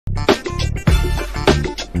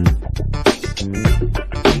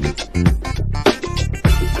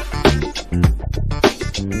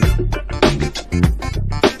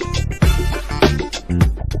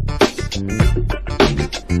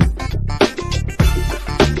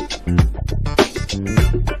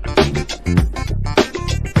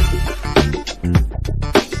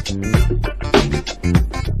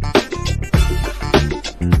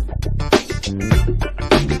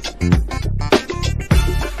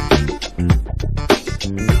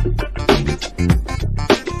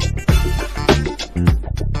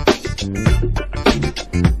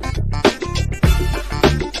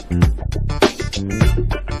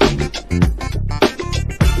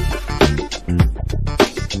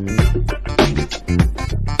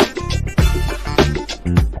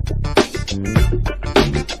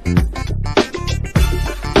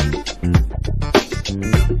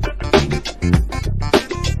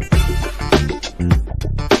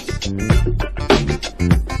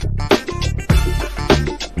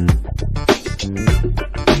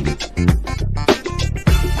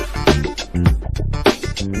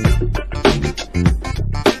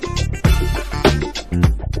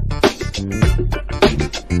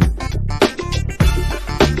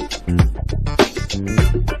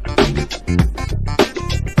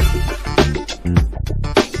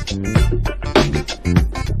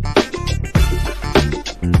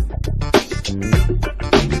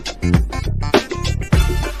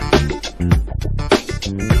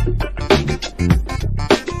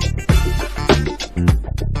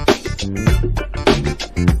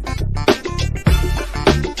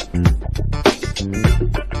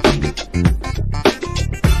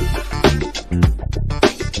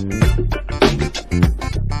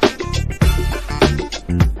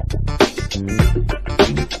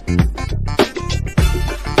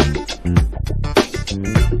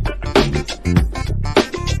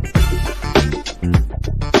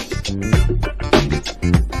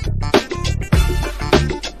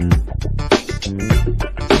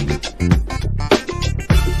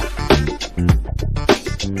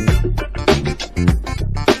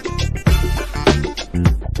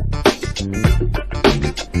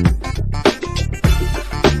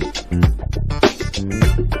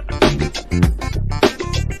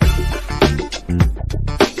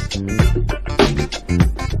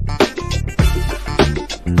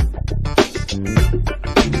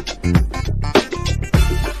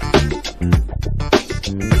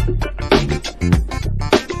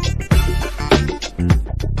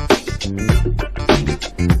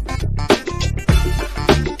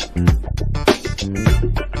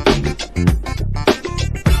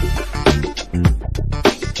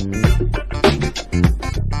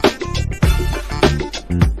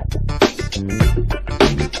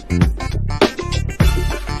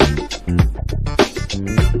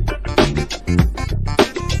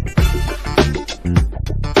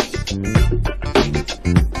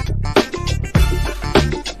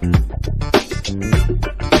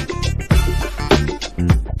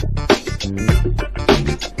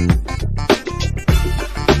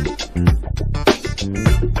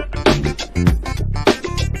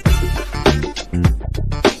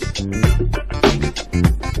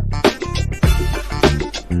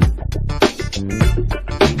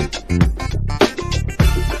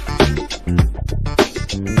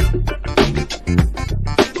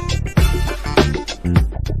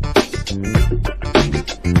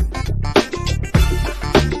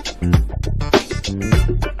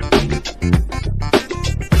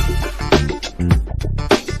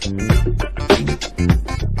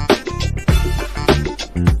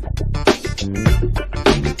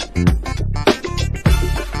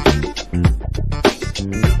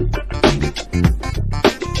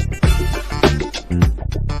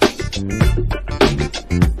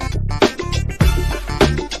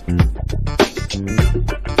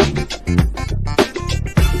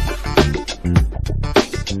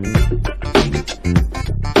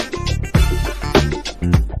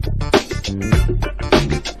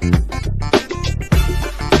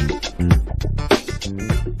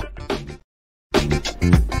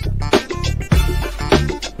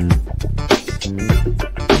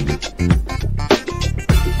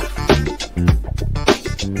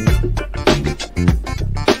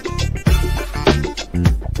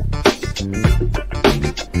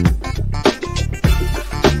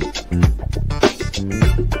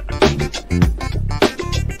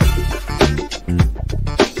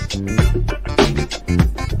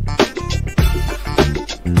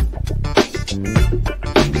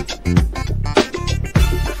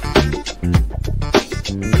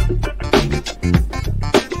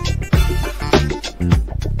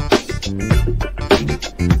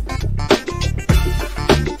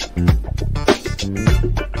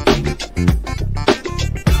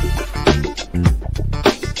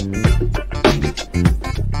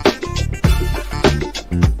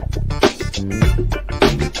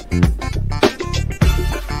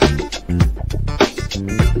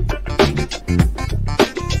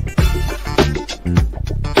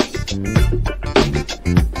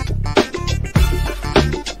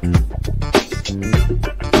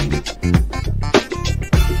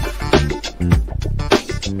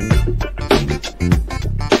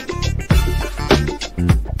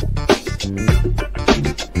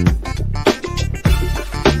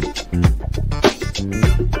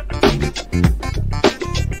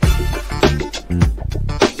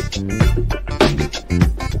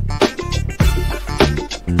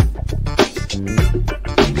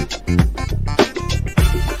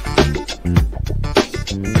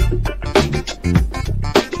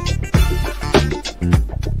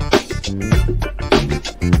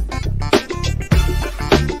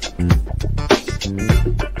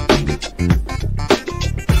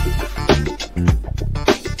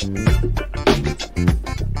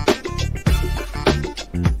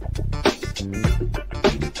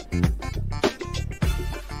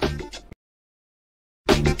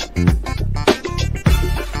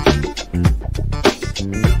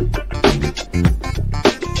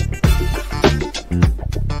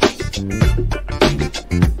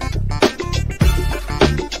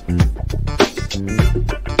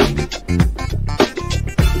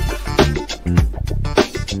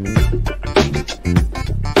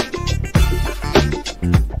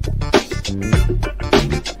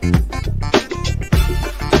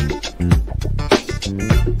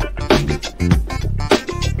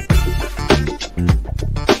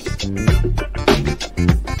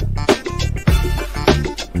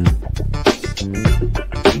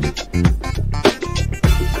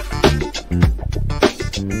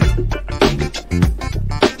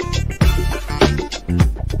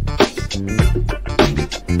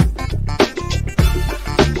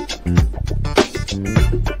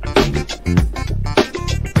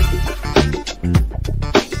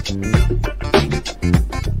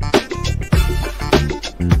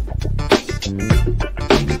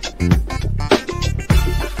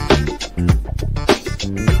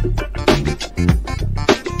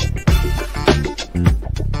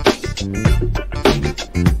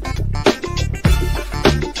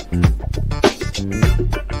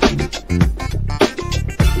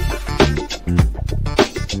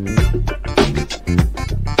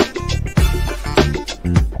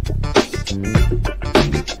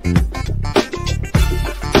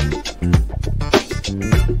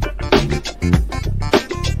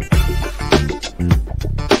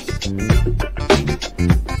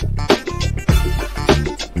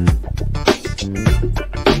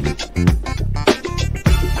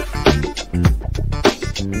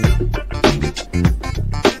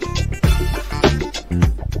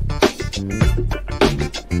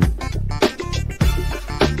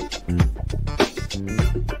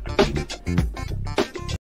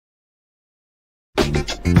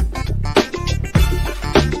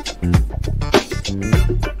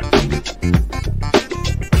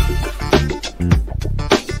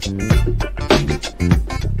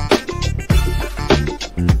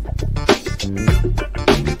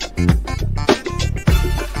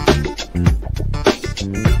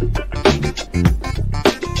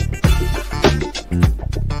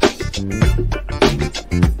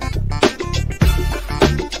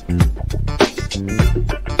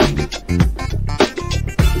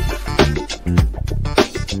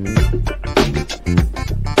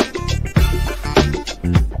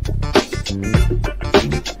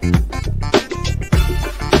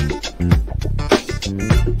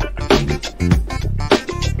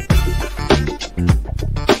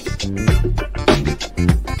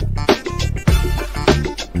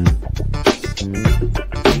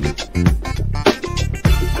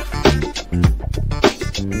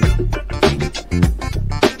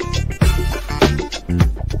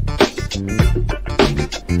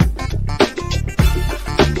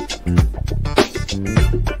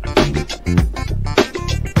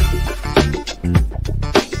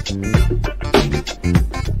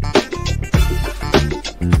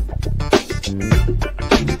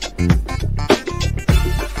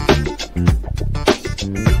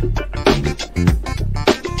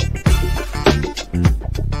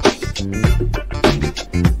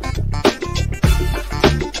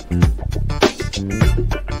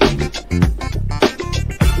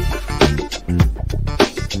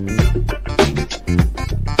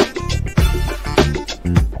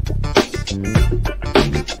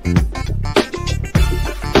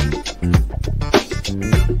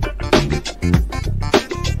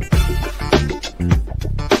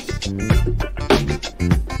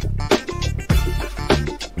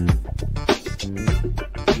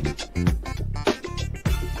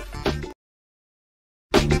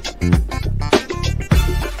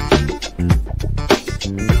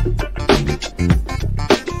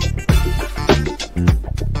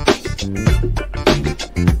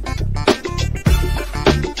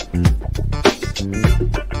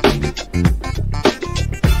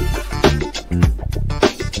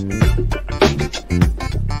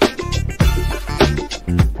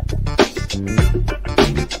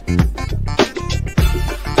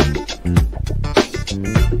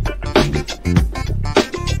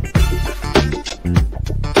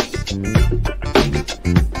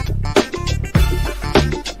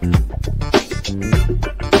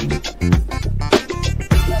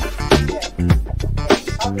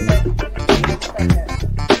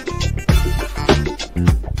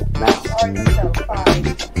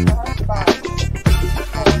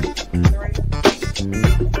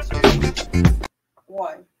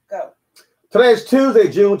Today is Tuesday,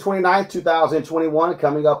 June 29th, 2021.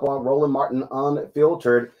 Coming up on Roland Martin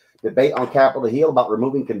Unfiltered, debate on Capitol Hill about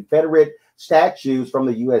removing Confederate statues from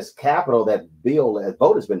the U.S. Capitol. That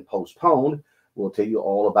vote has been postponed. We'll tell you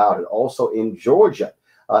all about it. Also in Georgia,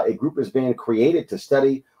 a group is being created to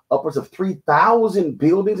study upwards of 3,000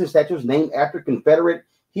 buildings and statues named after Confederate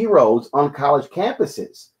heroes on college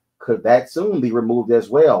campuses. Could that soon be removed as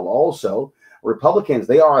well? Also, Republicans,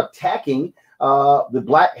 they are attacking the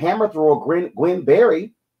Black hammer thrower Gwen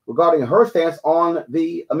Berry regarding her stance on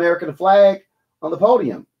the American flag on the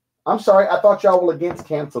podium. I'm sorry, I thought y'all were against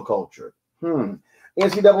cancel culture.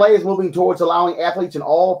 NCAA is moving towards allowing athletes in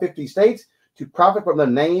all 50 states to profit from their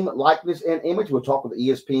name, likeness, and image. We'll talk with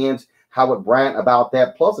ESPN's Howard Bryant about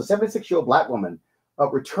that. Plus, a 76-year-old Black woman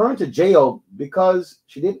returned to jail because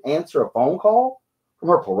she didn't answer a phone call from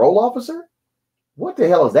her parole officer. What the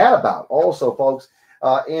hell is that about? Also, folks,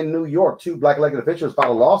 in New York, 2 Black elected officials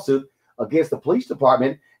filed a lawsuit against the police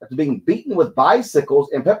department after being beaten with bicycles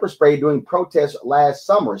and pepper spray during protests last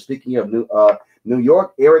summer. Speaking of New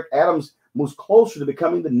York, Eric Adams moves closer to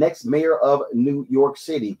becoming the next mayor of New York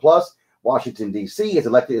City. Plus, Washington, D.C. has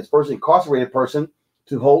elected its first incarcerated person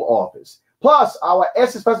to hold office. Plus, our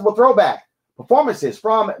Essence Festival Throwback performances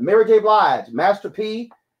from Mary J. Blige, Master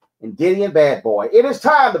P, and Diddy and Bad Boy. It is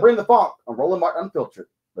time to bring the funk on Roland Martin Unfiltered.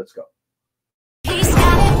 Let's go. He's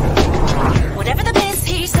got it. Whatever the biz,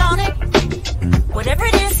 he's on it. Whatever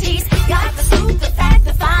it is, he's got the scoop, the fact,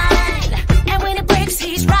 the find. And when it breaks,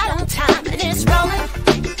 he's right on time and it's rolling.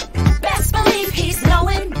 Best believe he's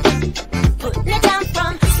knowing. Putting it down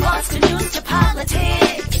from sports to news to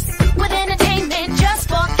politics. With entertainment just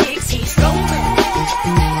for kicks, he's rolling.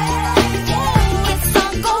 It's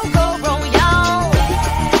on go, y'all.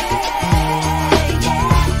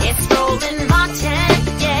 It's Roland Martin,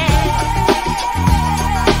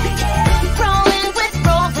 Rolling with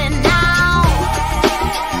Roland now.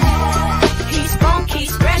 He's funk,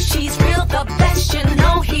 he's fresh, he's real, the best, you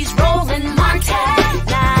know he's Roland Martin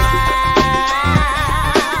now.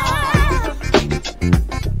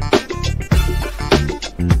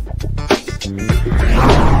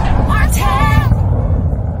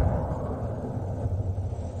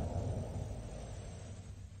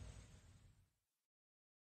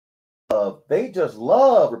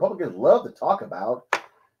 Republicans love to talk about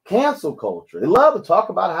cancel culture. They love to talk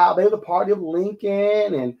about how they were the party of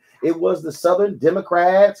Lincoln and it was the Southern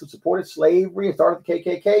Democrats who supported slavery and started the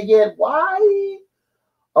KKK. Yet why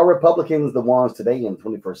are Republicans the ones today in the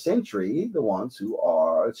 21st century, the ones who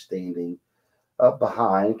are standing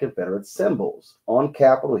behind Confederate symbols? On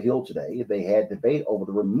Capitol Hill today, they had debate over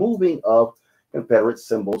the removing of Confederate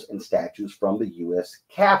symbols and statues from the U.S.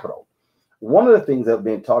 Capitol. One of the things that have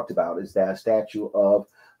been talked about is that statue of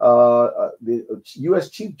the U.S.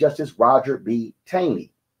 Chief Justice Roger B.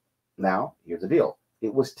 Taney. Now, here's the deal.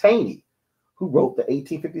 It was Taney who wrote the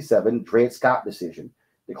 1857 Dred Scott decision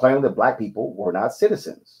declaring that Black people were not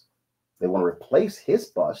citizens. They want to replace his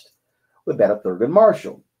bust with that of Thurgood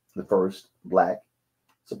Marshall, the first Black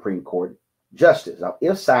Supreme Court justice. Now,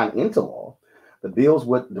 if signed into law, the bills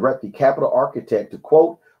would direct the Capitol architect to,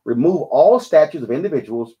 quote, remove all statues of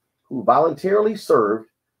individuals who voluntarily served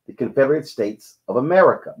the Confederate States of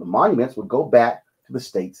America. The monuments would go back to the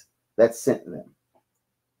states that sent them.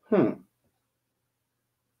 Kind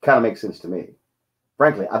of makes sense to me.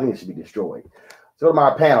 Frankly, I think it should be destroyed. So go to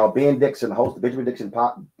my panel, Ben Dixon, host of the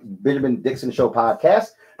Benjamin Dixon Show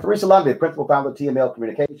podcast. Teresa London, principal founder of TML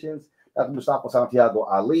Communications. Dr. Mustafa Santiago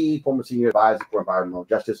Ali, former senior advisor for environmental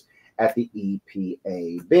justice at the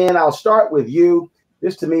EPA. Ben, I'll start with you.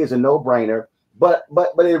 This to me is a no-brainer. But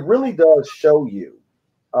it really does show you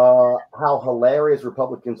how hilarious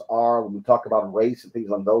Republicans are when we talk about race and things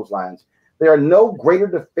on those lines. There are no greater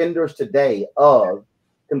defenders today of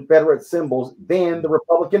Confederate symbols than the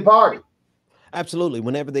Republican Party. Absolutely.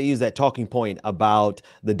 Whenever they use that talking point about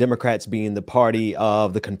the Democrats being the party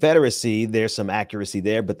of the Confederacy, there's some accuracy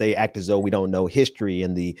there, but they act as though we don't know history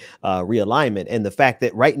and the realignment. And the fact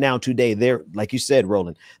that right now, today, there, like you said,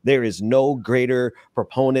 Roland, there is no greater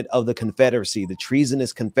proponent of the Confederacy, the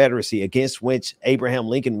treasonous Confederacy against which Abraham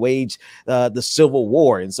Lincoln waged the Civil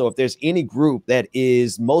War. And so if there's any group that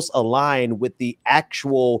is most aligned with the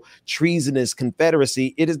actual treasonous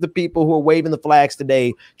Confederacy, it is the people who are waving the flags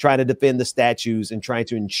today, trying to defend the statues and trying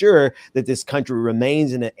to ensure that this country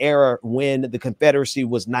remains in an era when the Confederacy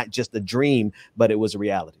was not just a dream, but it was a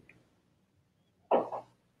reality.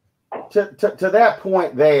 To that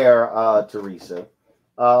point there, Teresa,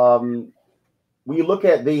 when you look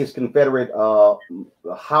at these Confederate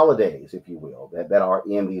holidays, if you will, that are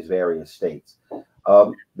in these various states,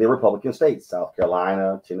 they're Republican states, South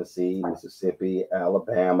Carolina, Tennessee, Mississippi,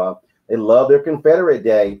 Alabama. They love their Confederate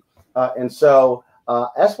Day. And so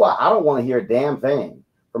that's why I don't want to hear a damn thing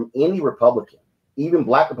from any Republican, even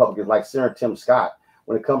black Republicans like Senator Tim Scott,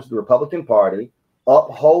 when it comes to the Republican Party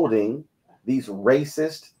upholding these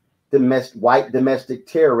racist, white domestic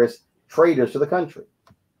terrorist traitors to the country.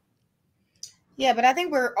 Yeah, but I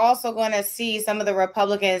think we're also going to see some of the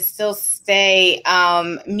Republicans still stay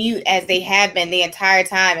mute as they have been the entire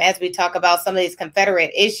time as we talk about some of these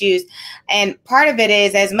Confederate issues. And part of it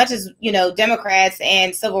is, as much as, you know, Democrats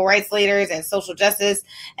and civil rights leaders and social justice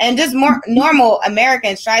and just more normal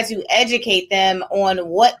Americans try to educate them on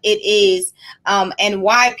what it is and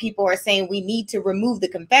why people are saying we need to remove the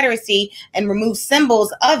Confederacy and remove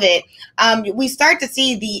symbols of it, we start to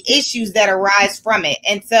see the issues that arise from it.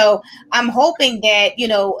 And so I'm hoping that, you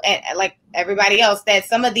know, like everybody else, that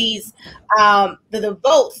some of these the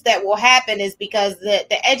votes that will happen is because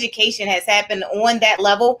the education has happened on that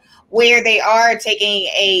level where they are taking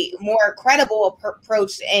a more credible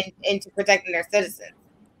approach into protecting their citizens.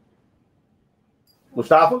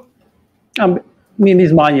 Mustafa? I mean,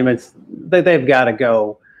 these monuments, they've got to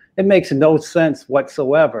go. It makes no sense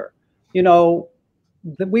whatsoever. You know,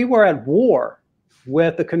 we were at war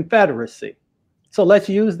with the Confederacy. So let's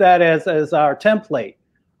use that as our template.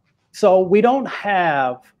 So we don't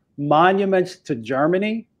have monuments to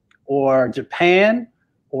Germany or Japan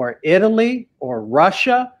or Italy or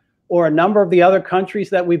Russia or a number of the other countries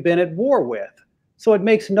that we've been at war with. So it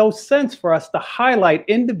makes no sense for us to highlight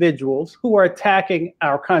individuals who are attacking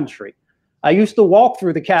our country. I used to walk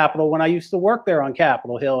through the Capitol when I used to work there on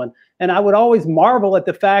Capitol Hill, and I would always marvel at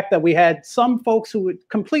the fact that we had some folks who it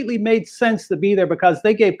completely made sense to be there because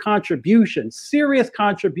they gave contributions, serious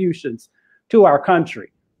contributions to our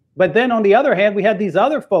country. But then on the other hand, we had these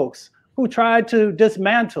other folks who tried to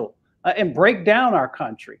dismantle and break down our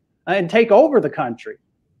country and take over the country.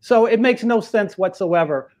 So it makes no sense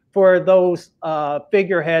whatsoever for those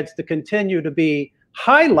figureheads to continue to be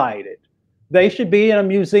highlighted. They should be in a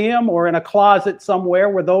museum or in a closet somewhere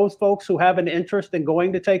where those folks who have an interest in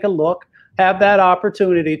going to take a look have that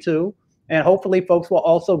opportunity to. And hopefully folks will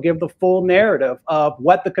also give the full narrative of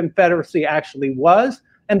what the Confederacy actually was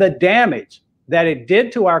and the damage that it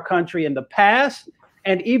did to our country in the past.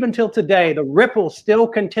 And even till today, the ripples still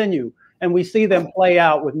continue. And we see them play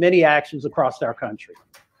out with many actions across our country.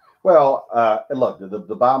 Well, look,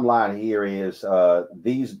 the bottom line here is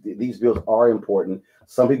these bills are important.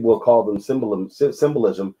 Some people will call them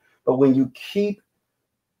symbolism, but when you keep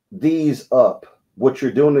these up, what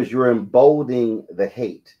you're doing is you're emboldening the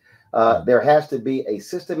hate. There has to be a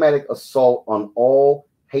systematic assault on all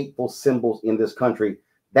hateful symbols in this country.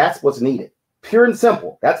 That's what's needed. Pure and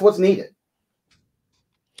simple. That's what's needed.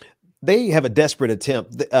 They have a desperate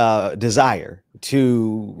desire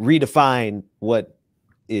to redefine what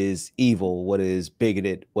is evil, what is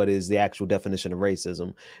bigoted, what is the actual definition of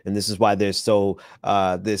racism. And this is why there's so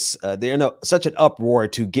they're in such an uproar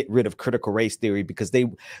to get rid of critical race theory, because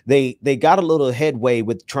they got a little headway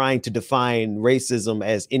with trying to define racism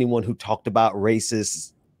as anyone who talked about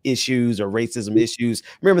racist issues or racism issues.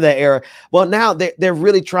 Remember that era? Well, now they're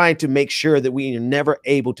really trying to make sure that we are never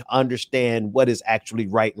able to understand what is actually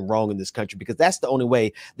right and wrong in this country, because that's the only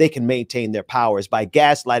way they can maintain their power, is by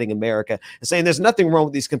gaslighting America and saying there's nothing wrong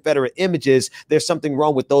with these Confederate images. There's something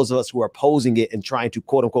wrong with those of us who are opposing it and trying to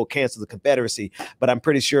quote unquote cancel the Confederacy. But I'm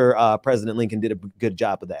pretty sure President Lincoln did a good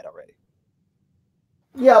job of that already.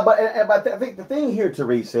 Yeah, but I think the thing here,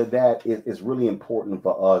 Teresa, that is really important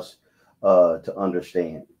for us to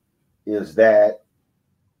understand is that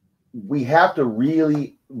we have to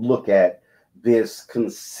really look at this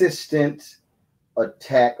consistent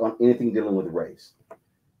attack on anything dealing with race.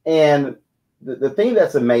 And the thing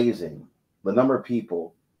that's amazing, the number of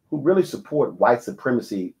people who really support white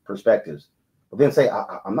supremacy perspectives, but then say,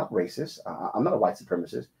 I'm not racist, I'm not a white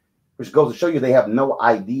supremacist. which goes to show you they have no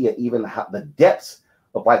idea even how the depths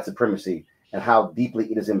of white supremacy and how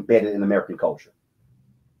deeply it is embedded in American culture.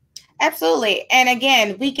 Absolutely. And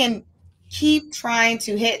again, we can keep trying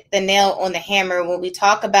to hit the nail on the hammer when we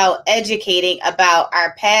talk about educating about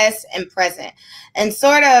our past and present. And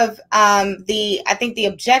sort of I think the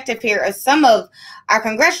objective here of some of our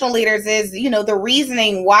congressional leaders is, you know, the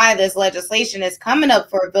reasoning why this legislation is coming up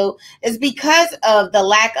for a vote is because of the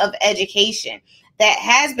lack of education that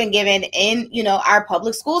has been given in, you know, our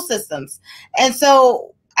public school systems. And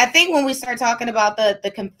so I think when we start talking about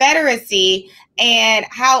the Confederacy and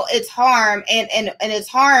how it's harm and it's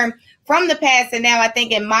harm from the past, and now I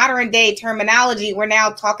think in modern day terminology, we're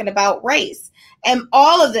now talking about race. And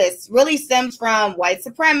all of this really stems from white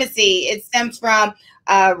supremacy. It stems from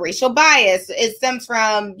racial bias. It stems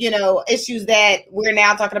from, you know, issues that we're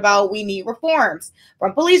now talking about. We need reforms,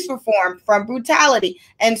 from police reform, from brutality.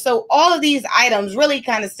 And so all of these items really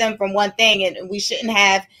kind of stem from one thing, and we shouldn't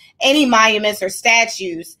have any monuments or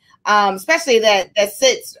statues, especially that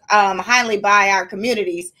sits highly by our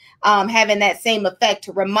communities, having that same effect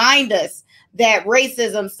to remind us that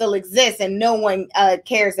racism still exists and no one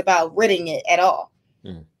cares about ridding it at all.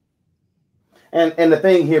 Mm. And the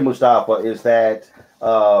thing here, Mustafa, is that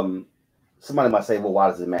somebody might say, well, why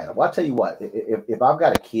does it matter? Well, I'll tell you what, if I've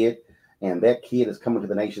got a kid and that kid is coming to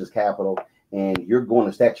the nation's capital and you're going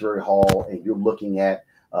to Statuary Hall and you're looking at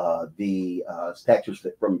the statues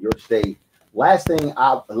from your state, last thing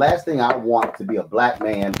I want to be a black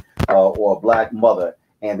man or a black mother,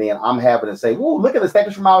 and then I'm having to say, "Whoa, look at the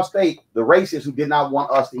statues from our state." The racists who did not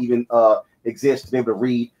want us to even exist, to be able to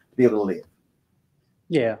read, to be able to live.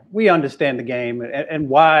 Yeah, we understand the game and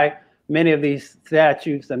why many of these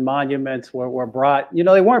statues and monuments were brought. You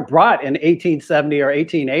know, they weren't brought in 1870 or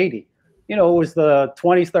 1880. You know, it was the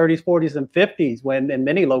 20s, 30s, 40s, and 50s when in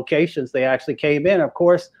many locations they actually came in. Of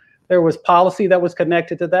course, there was policy that was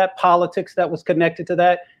connected to that, politics that was connected to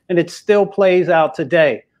that, and it still plays out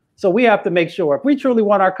today. So we have to make sure if we truly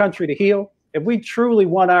want our country to heal, if we truly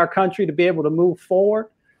want our country to be able to move forward,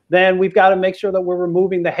 then we've got to make sure that we're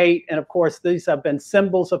removing the hate. And of course, these have been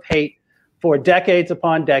symbols of hate for decades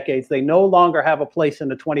upon decades. They no longer have a place in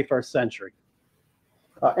the 21st century.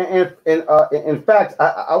 In fact,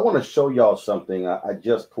 I want to show y'all something. I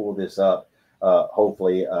just pulled this up.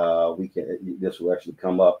 Hopefully, this will actually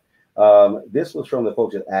come up. This was from the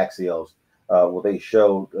folks at Axios, where they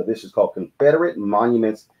showed this is called Confederate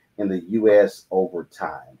Monuments in the U.S. over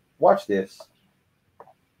time. Watch this.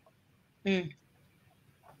 Mm.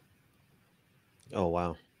 Oh,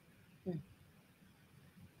 wow. Mm.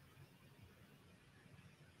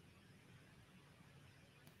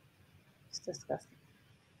 It's disgusting.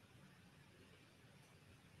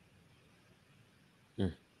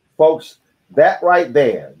 Mm. Folks, that right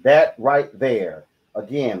there,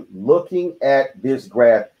 again, looking at this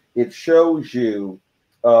graph, it shows you,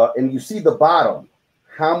 and you see the bottom,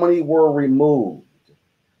 how many were removed.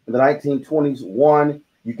 In the 1920s, 1,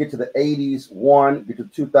 you get to the 80s, 1, you get to the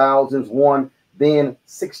 2000s, 1, then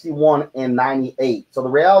 61 and 98. So the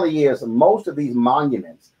reality is most of these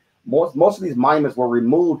monuments, most of these monuments were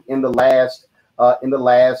removed in the last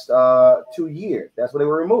 2 years. That's when they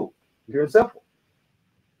were removed. Pure and simple.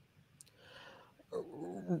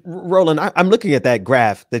 Roland, I'm looking at that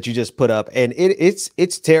graph that you just put up, and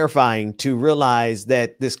it's terrifying to realize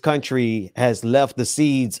that this country has left the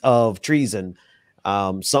seeds of treason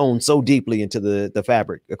sown so deeply into the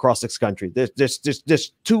fabric across this country.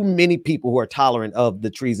 There's too many people who are tolerant of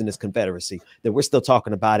the treasonous Confederacy that we're still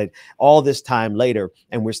talking about it all this time later,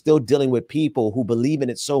 and we're still dealing with people who believe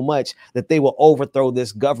in it so much that they will overthrow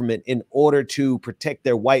this government in order to protect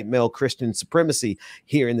their white male Christian supremacy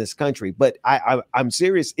here in this country. But I'm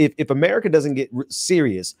serious. If America doesn't get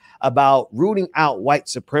serious about rooting out white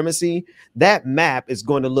supremacy, that map is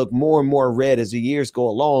going to look more and more red as the years go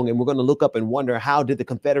along, and we're going to look up and wonder, how did the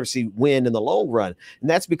Confederacy win in the long run? And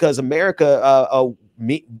that's because America,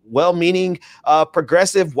 well-meaning,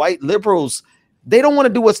 progressive white liberals, they don't want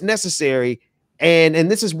to do what's necessary.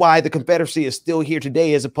 And this is why the Confederacy is still here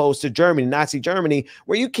today, as opposed to Germany, Nazi Germany,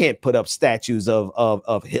 where you can't put up statues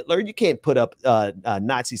of Hitler. You can't put up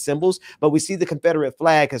Nazi symbols. But we see the Confederate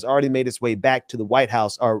flag has already made its way back to the White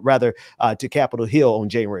House, or rather to Capitol Hill on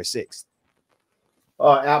January 6th.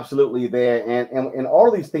 Absolutely there. And all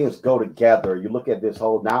of these things go together. You look at this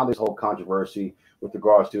whole controversy with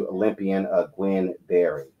regards to Olympian Gwen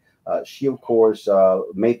Berry. She, of course,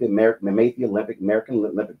 made the American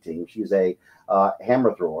Olympic team. She's a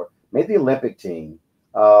hammer thrower, made the Olympic team,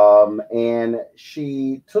 and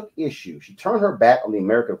she took issue. She turned her back on the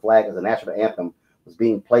American flag as the national anthem was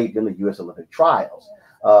being played in the U.S. Olympic trials.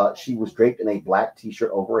 She was draped in a black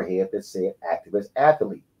T-shirt over her head that said "activist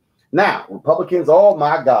athlete." Now, Republicans, oh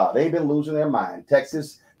my God, they've been losing their mind.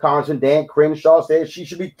 Texas Congressman Dan Crenshaw said she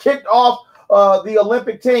should be kicked off the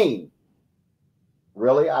Olympic team.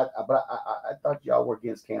 Really? I thought y'all were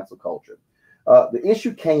against cancel culture. The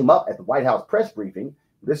issue came up at the White House press briefing.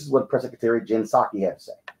 This is what Press Secretary Jen Psaki had to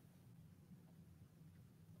say.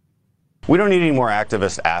 We don't need any more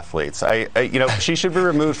activist athletes. You know, she should be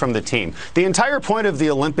removed from the team. The entire point of the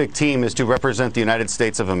Olympic team is to represent the United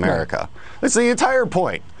States of America. That's the entire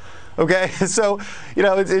point. Okay, so, you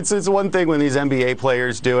know, it's one thing when these NBA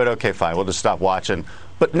players do it. Okay, fine, we'll just stop watching.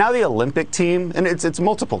 But now the Olympic team, and it's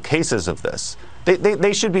multiple cases of this.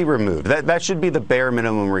 They should be removed. That should be the bare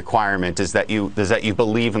minimum requirement, is that you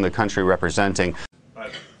believe in the country representing.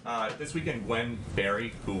 This weekend, Gwen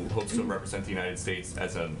Berry, who hopes to represent the United States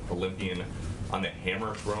as an Olympian on the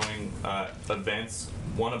hammer throwing events,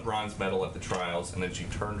 won a bronze medal at the trials, and then she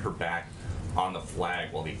turned her back on the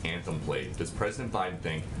flag while the anthem played. Does President Biden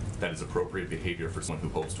think that is appropriate behavior for someone who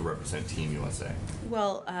hopes to represent Team USA?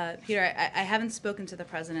 Well, Peter, I haven't spoken to the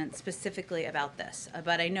president specifically about this,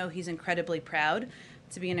 but I know he's incredibly proud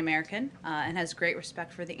to be an American and has great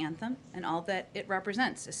respect for the anthem and all that it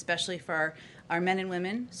represents, especially for our men and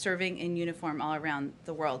women serving in uniform all around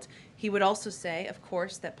the world. He would also say, of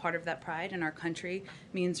course, that part of that pride in our country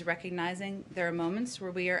means recognizing there are moments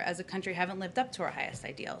where we are, as a country, haven't lived up to our highest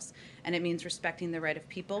ideals. And it means respecting the right of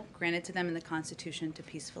people granted to them in the Constitution to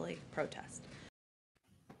peacefully protest.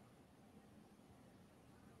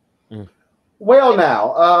 Well,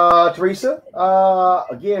 now, Teresa,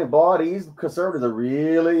 again, boy, these conservatives are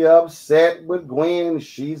really upset with Gwen.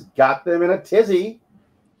 She's got them in a tizzy.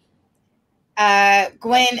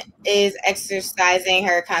 Gwen is exercising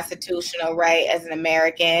her constitutional right as an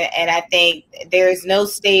American, and I think there is no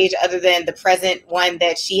stage other than the present one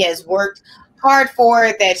that she has worked hard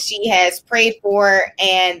for, that she has prayed for,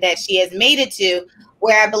 and that she has made it to,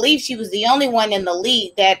 where I believe she was the only one in the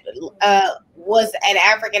league that was an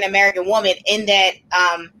African American woman in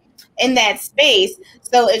that space.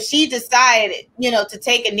 So if she decided, to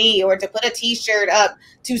take a knee or to put a T-shirt up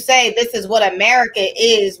to say this is what America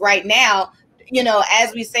is right now,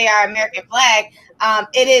 as we say our American flag,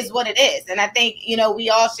 it is what it is. And I think, we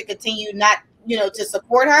all should continue not, to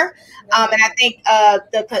support her. And I think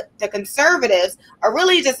the conservatives are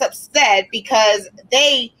really just upset because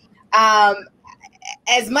they,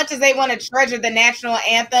 as much as they want to treasure the national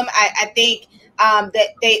anthem, I think that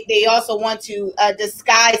they also want to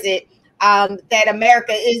disguise it, that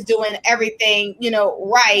America is doing everything,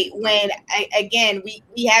 right, when, again,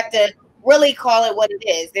 we have to really call it what it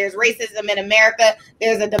is. There's racism in America.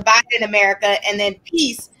 There's a divide in America. And then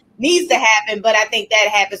peace needs to happen. But I think that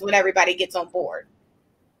happens when everybody gets on board.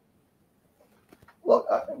 Well,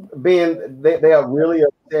 Ben, they are really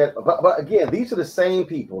upset. But again, these are the same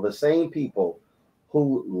people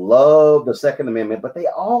who love the Second Amendment, but they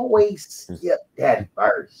always skip that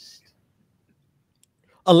first.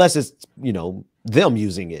 Unless it's, them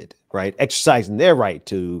using it, right? Exercising their right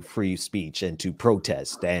to free speech and to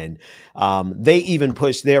protest. And they even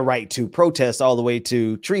pushed their right to protest all the way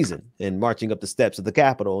to treason and marching up the steps of the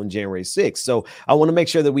Capitol on January 6th. So I want to make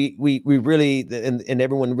sure that we really, and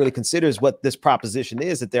everyone really considers what this proposition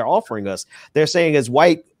is that they're offering us. They're saying, as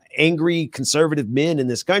white, angry conservative men in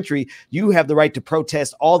this country, you have the right to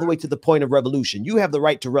protest all the way to the point of revolution. You have the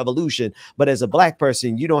right to revolution, but as a black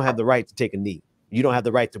person, you don't have the right to take a knee. You don't have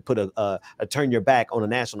the right to put a turn your back on a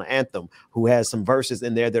national anthem who has some verses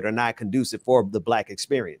in there that are not conducive for the black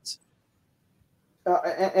experience.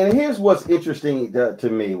 And here's what's interesting to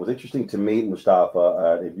me. What's interesting to me,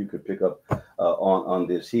 Mustafa, if you could pick up on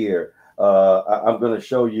this here, I'm going to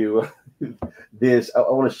show you this. I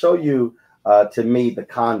want to show you, to me, the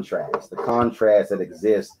contrast that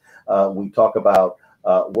exists. We talk about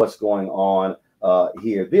what's going on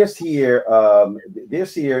here. This here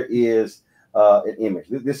is an image.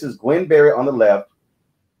 This is Gwen Berry on the left,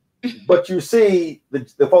 but you see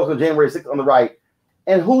the folks on January 6th on the right.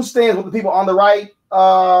 And who stands with the people on the right?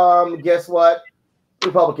 Guess what?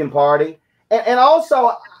 Republican Party. And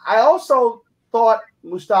also, I also thought,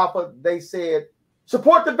 Mustafa, they said,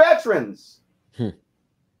 support the veterans.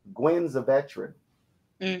 Gwen's a veteran.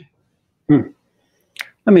 I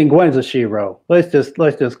mean, Gwen's a shero. Let's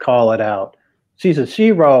just call it out. She's a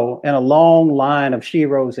shero in a long line of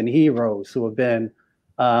sheroes and heroes who have been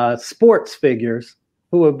sports figures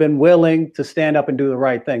who have been willing to stand up and do the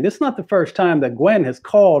right thing. This is not the first time that Gwen has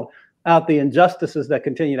called out the injustices that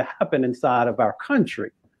continue to happen inside of our country.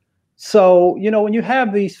 So, when you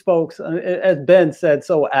have these folks, as Ben said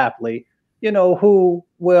so aptly, who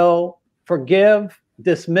will forgive,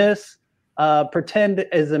 dismiss, pretend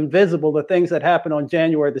as invisible the things that happened on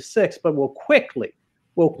January the 6th, but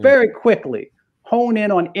will very quickly hone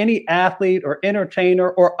in on any athlete or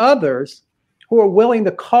entertainer or others who are willing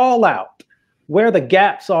to call out where the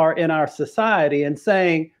gaps are in our society and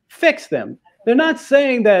saying, fix them. They're not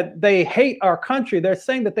saying that they hate our country. They're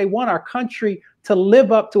saying that they want our country to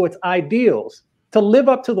live up to its ideals, to live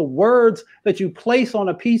up to the words that you place on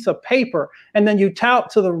a piece of paper, and then you tout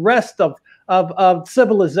to the rest of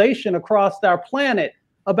civilization across our planet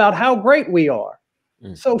about how great we are.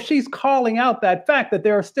 So she's calling out that fact that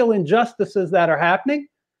there are still injustices that are happening,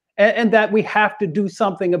 and that we have to do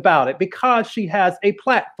something about it, because she has a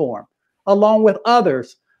platform along with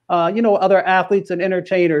others, other athletes and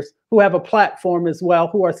entertainers who have a platform as well,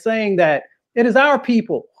 who are saying that it is our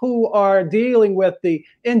people who are dealing with the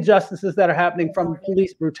injustices that are happening from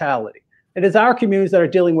police brutality. It is our communities that are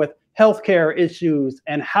dealing with healthcare issues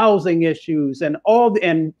and housing issues and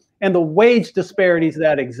and the wage disparities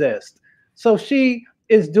that exist. So she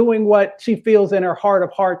is doing what she feels in her heart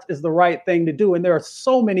of hearts is the right thing to do. And there are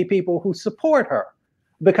so many people who support her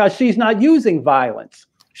because she's not using violence.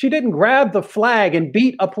 She didn't grab the flag and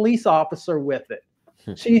beat a police officer with it.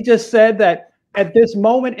 She just said that at this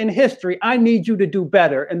moment in history, I need you to do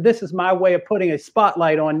better. And this is my way of putting a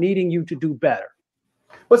spotlight on needing you to do better.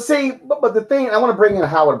 But see, but the thing, I want to bring in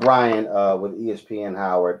Howard Bryan with ESPN.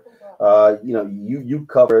 Howard, you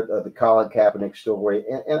covered the Colin Kaepernick story,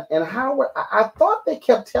 and Howard, I thought they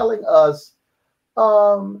kept telling us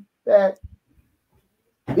that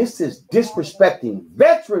this is disrespecting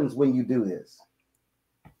veterans when you do this.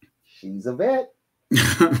 She's a vet.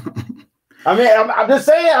 I mean, I'm just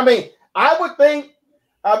saying. I mean, I would think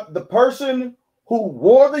the person who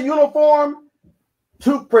wore the uniform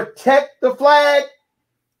to protect the flag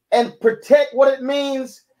and protect what it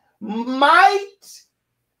means might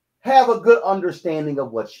have a good understanding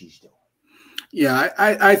of what she's doing. Yeah,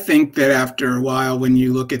 I think that after a while, when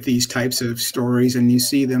you look at these types of stories and you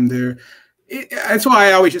see them there, that's why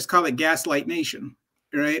I always just call it Gaslight Nation,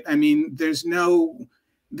 right? I mean, there's no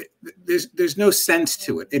sense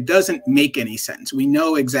to it. It doesn't make any sense. We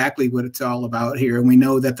know exactly what it's all about here, and we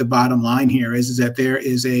know that the bottom line here is that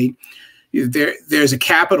there's a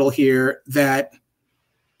capital here that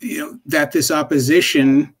that this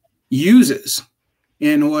opposition uses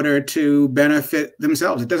in order to benefit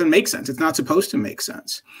themselves. It doesn't make sense. It's not supposed to make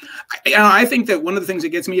sense. I think that one of the things that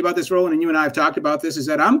gets me about this, Roland, and you and I have talked about this, is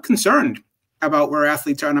that I'm concerned about where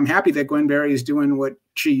athletes are, and I'm happy that Gwen Berry is doing what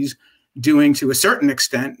she's doing to a certain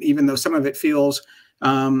extent, even though some of it feels,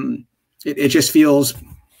 it just feels,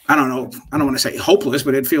 I don't know, I don't want to say hopeless,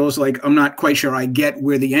 but it feels like I'm not quite sure I get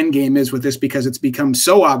where the end game is with this, because it's become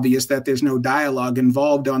so obvious that there's no dialogue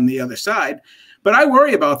involved on the other side. But I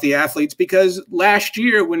worry about the athletes, because last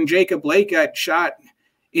year when Jacob Blake got shot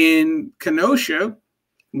in Kenosha,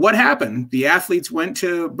 what happened? The athletes went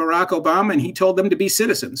to Barack Obama and he told them to be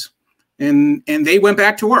citizens. And they went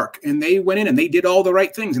back to work, and they went in and they did all the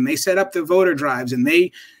right things, and they set up the voter drives, and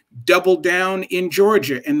they doubled down in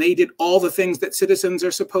Georgia, and they did all the things that citizens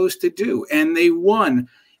are supposed to do, and they won.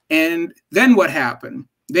 And then what happened?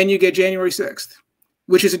 Then you get January 6th,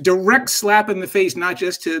 which is a direct slap in the face, not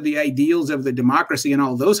just to the ideals of the democracy and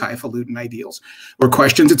all those highfalutin ideals or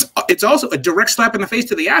questions. It's also a direct slap in the face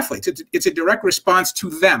to the athletes. It's a direct response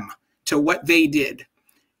to them, to what they did.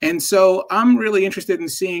 And so I'm really interested in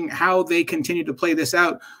seeing how they continue to play this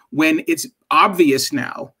out when it's obvious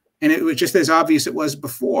now, and it was just as obvious it was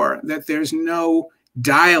before, that there's no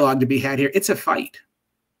dialogue to be had here. It's a fight.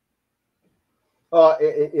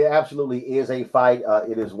 It absolutely is a fight.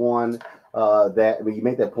 It is one that, I mean, you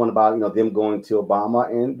make that point about them going to Obama,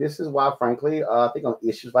 and this is why, frankly, I think on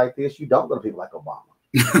issues like this, you don't go to people like Obama.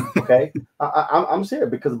 Okay, I'm serious,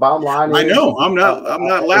 because the bottom line is, I know I'm not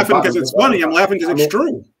laughing because it's funny. I'm laughing because it's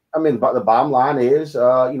true. I mean, but the bottom line is,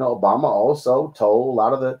 Obama also told a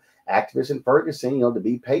lot of the activists in Ferguson, to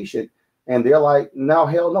be patient, and they're like, no,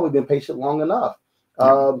 hell no, we've been patient long enough.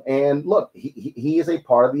 And look, he is a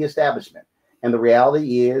part of the establishment, and the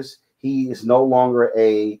reality is he is no longer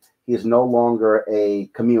a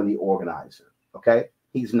community organizer. Okay,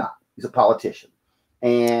 he's not. He's a politician,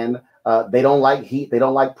 and they don't like heat. They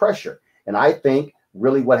don't like pressure. And I think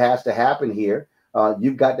really what has to happen here,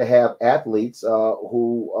 you've got to have athletes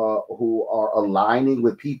who are aligning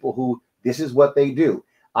with people who this is what they do.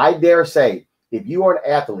 I dare say, if you are an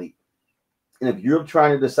athlete and if you're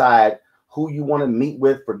trying to decide who you want to meet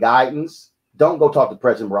with for guidance, don't go talk to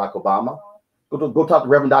President Barack Obama. Go talk to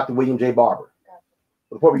Reverend Dr. William J. Barber.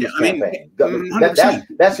 Campaign.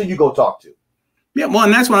 That's who you go talk to. Yeah, well,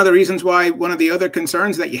 and that's one of the reasons why one of the other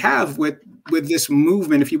concerns that you have with with this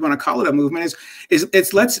movement, if you want to call it a movement, is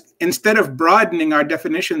it's let's, instead of broadening our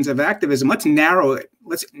definitions of activism, let's narrow it.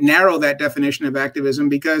 Let's narrow that definition of activism,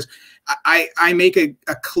 because I make a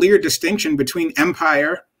clear distinction between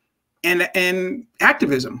empire and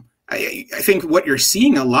activism. I think what you're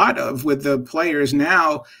seeing a lot of with the players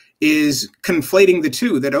now is conflating the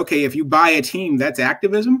two, that, okay, if you buy a team, that's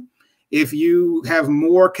activism. If you have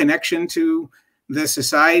more connection to the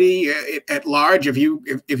society at large, if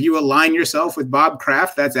you align yourself with Bob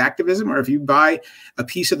Kraft, that's activism. Or if you buy a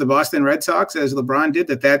piece of the Boston Red Sox, as LeBron did,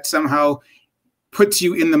 that somehow puts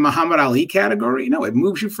you in the Muhammad Ali category. No, it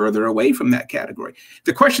moves you further away from that category.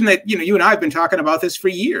 The question that, you and I have been talking about this for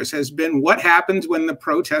years has been, what happens when the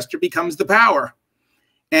protester becomes the power?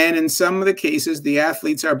 And in some of the cases, the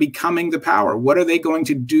athletes are becoming the power. What are they going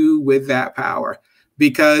to do with that power?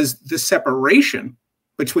 Because the separation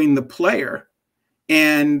between the player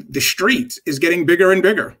and the streets is getting bigger and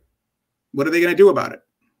bigger. What are they going to do about it?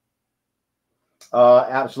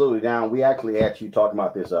 Absolutely. Now, we actually had you talking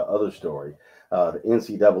about this other story, the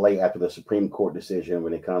NCAA, after the Supreme Court decision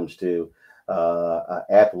when it comes to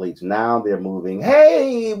athletes. Now they're moving,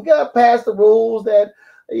 hey, we got to pass the rules that,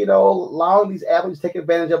 allowing these athletes to take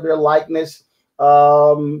advantage of their likeness.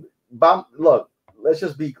 Look, let's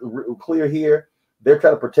just be clear here. They're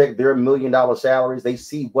trying to protect their $1 million salaries. They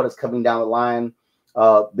see what is coming down the line.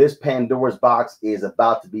 This Pandora's box is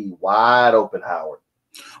about to be wide open, Howard.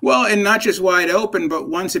 Well, and not just wide open, but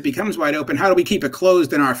once it becomes wide open, how do we keep it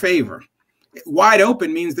closed in our favor? Wide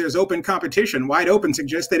open means there's open competition. Wide open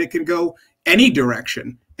suggests that it can go any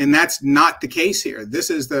direction. And that's not the case here. This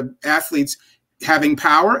is the athletes having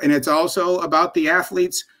power, and it's also about the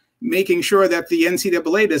athletes making sure that the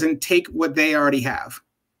NCAA doesn't take what they already have.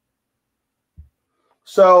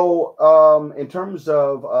 So in terms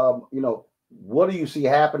of, what do you see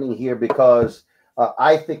happening here? Because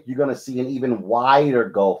I think you're going to see an even wider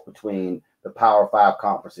gulf between the Power 5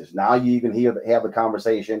 conferences. Now you can have the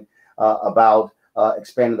conversation about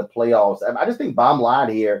expanding the playoffs. I just think bottom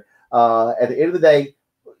line here, at the end of the day,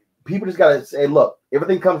 people just got to say, look,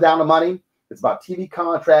 everything comes down to money. It's about TV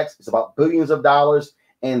contracts. It's about billions of dollars.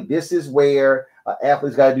 And this is where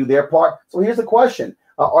athletes got to do their part. So here's the question.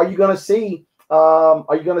 Are you going to see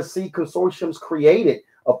consortiums created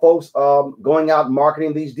of folks going out and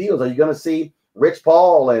marketing these deals? Are you going to see Rich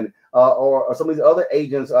Paul and or some of these other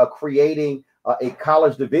agents creating a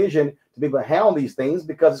college division to be able to handle these things?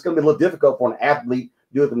 Because it's going to be a little difficult for an athlete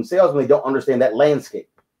to do it themselves when they don't understand that landscape.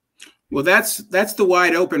 Well, that's the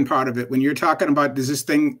wide open part of it. When you're talking about, does this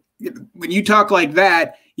thing, when you talk like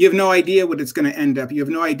that, you have no idea what it's going to end up. You have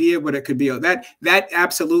no idea what it could be. That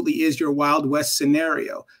absolutely is your Wild West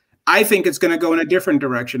scenario. I think it's going to go in a different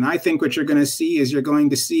direction. I think what you're going to see is you're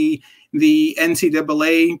going to see the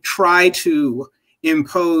NCAA try to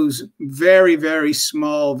impose very, very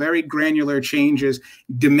small, very granular changes,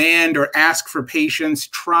 demand or ask for patience,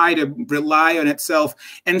 try to rely on itself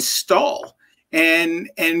and stall and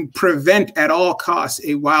prevent at all costs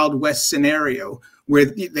a Wild West scenario where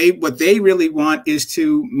what they really want is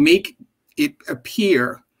to make it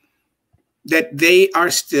appear that they are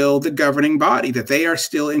still the governing body, that they are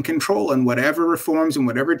still in control, and whatever reforms and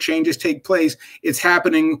whatever changes take place, it's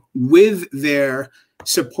happening with their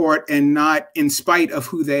support and not in spite of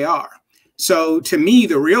who they are. So to me,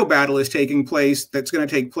 the real battle is taking place, that's going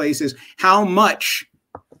to take place, is how much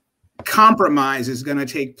compromise is going to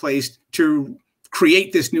take place to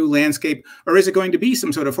create this new landscape, or is it going to be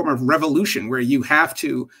some sort of form of revolution where you have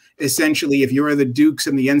to essentially, if you're the Dukes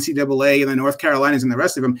and the NCAA and the North Carolinas and the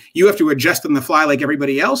rest of them, you have to adjust on the fly like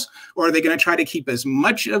everybody else? Or are they going to try to keep as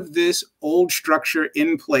much of this old structure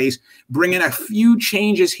in place, bring in a few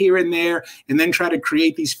changes here and there, and then try to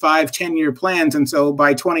create these 5-10-year plans? And so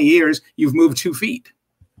by 20 years, you've moved 2 feet.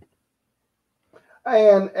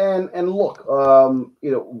 And look,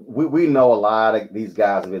 we know a lot of these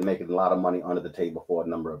guys have been making a lot of money under the table for a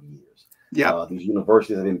number of years. Yeah, these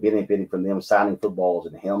universities have been benefiting from them signing footballs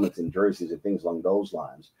and helmets and jerseys and things along those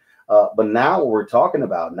lines. But now what we're talking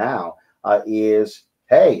about now is,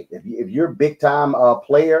 hey, if you're a big time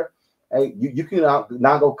player, hey, you can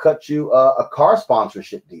now go cut you a car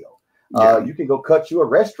sponsorship deal. You can go cut you a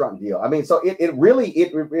restaurant deal. I mean, so it really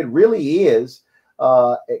is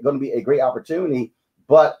going to be a great opportunity,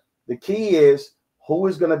 but the key is who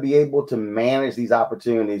is going to be able to manage these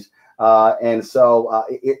opportunities. And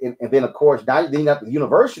then of course, now you got the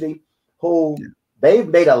university who they've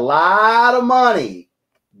made a lot of money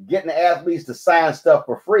getting the athletes to sign stuff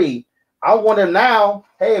for free. I wonder now,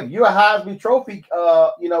 hey, if you're a Heisman Trophy,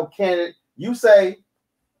 candidate, you say,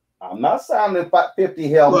 I'm not signing 50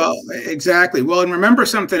 helmets. Well, exactly. Well, and remember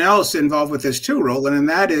something else involved with this too, Roland, and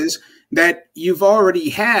that is that you've already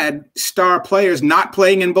had star players not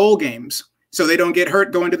playing in bowl games so they don't get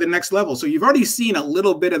hurt going to the next level. So you've already seen a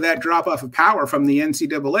little bit of that drop off of power from the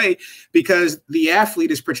NCAA because the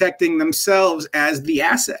athlete is protecting themselves as the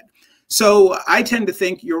asset. So I tend to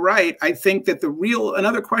think you're right. I think that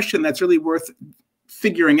another question that's really worth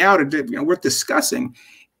figuring out and worth discussing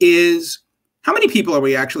is, how many people are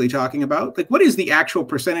we actually talking about? Like, what is the actual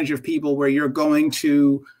percentage of people where you're going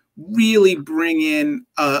to really bring in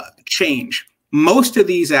change? Most of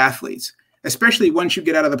these athletes, especially once you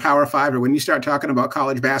get out of the Power Five or when you start talking about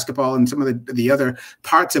college basketball and some of the other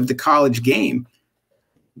parts of the college game,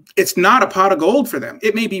 it's not a pot of gold for them.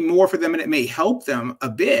 It may be more for them and it may help them a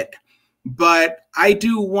bit, but I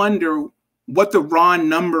do wonder what the raw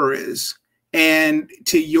number is. And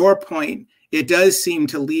to your point, it does seem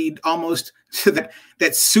to lead almost to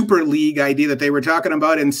that super league idea that they were talking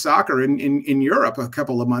about in soccer in Europe a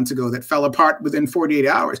couple of months ago that fell apart within 48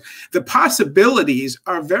 hours. The possibilities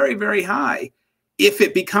are very, very high if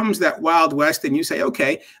it becomes that Wild West and you say,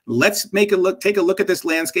 okay, let's take a look at this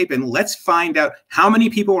landscape and let's find out how many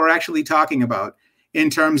people we're actually talking about in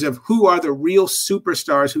terms of who are the real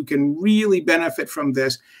superstars who can really benefit from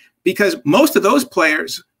this. Because most of those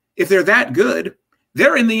players, if they're that good,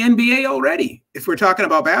 they're in the NBA already. If we're talking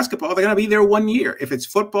about basketball, they're going to be there 1 year. If it's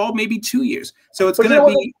football, maybe 2 years. So it's going to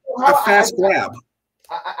be a fast grab.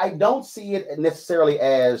 I don't see it necessarily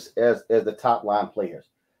as the top line players.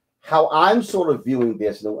 How I'm sort of viewing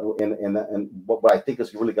this and what I think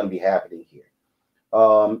is really going to be happening here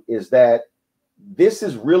is that this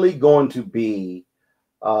is really going to be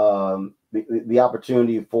the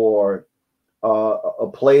opportunity for a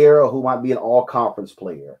player who might be an all-conference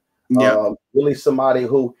player. Yeah. Really somebody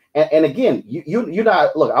who, and again, you're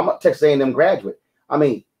not, look, I'm a Texas A&M graduate. I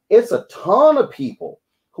mean, it's a ton of people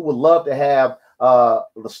who would love to have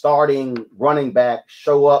the starting running back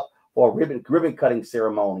show up for a ribbon cutting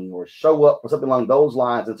ceremony or show up for something along those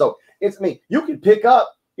lines. And so you can pick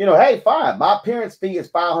up, hey, fine, my parents' fee is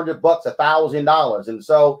 $500, $1,000. And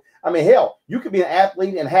so, I mean, hell, you could be an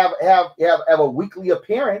athlete and have a weekly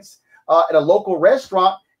appearance at a local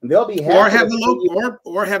restaurant. And they'll be happy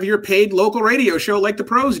or have your paid local radio show like the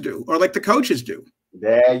pros do or like the coaches do.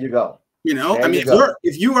 There you go.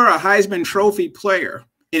 If you are a Heisman Trophy player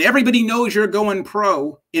and everybody knows you're going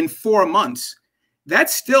pro in 4 months,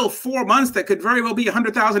 that's still 4 months that could very well be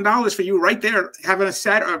 $100,000 for you right there having a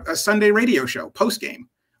Sunday radio show post game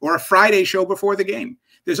or a Friday show before the game.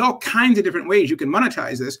 There's all kinds of different ways you can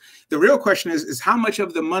monetize this. The real question is how much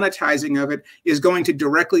of the monetizing of it is going to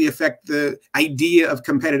directly affect the idea of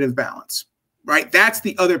competitive balance, right? That's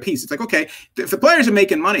the other piece. It's like, okay, if the players are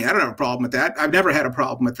making money, I don't have a problem with that. I've never had a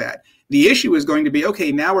problem with that. The issue is going to be,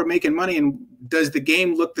 okay, now we're making money, and does the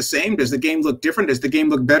game look the same? Does the game look different? Does the game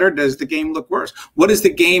look better? Does the game look worse? What is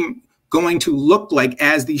the game going to look like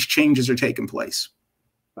as these changes are taking place?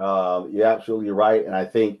 You're absolutely right. And I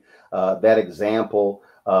think that example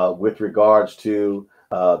with regards to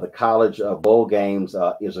the college bowl games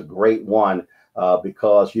is a great one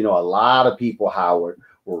because, a lot of people, Howard,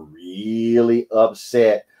 were really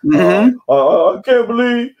upset. I can't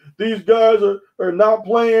believe these guys are not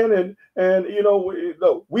playing and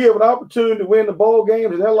we have an opportunity to win the bowl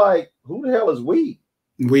games. And they're like, who the hell is we?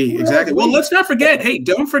 Exactly. Well, let's not forget. Hey,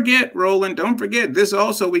 don't forget, Roland. Don't forget this.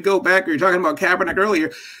 Also, we go back. We were talking about Kaepernick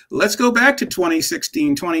earlier. Let's go back to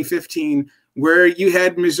 2016, 2015, where you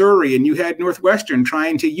had Missouri and you had Northwestern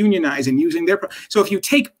trying to unionize and using their. So if you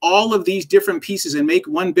take all of these different pieces and make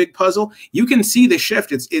one big puzzle, you can see the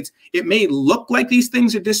shift. It may look like these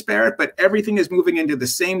things are disparate, but everything is moving into the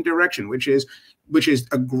same direction, which is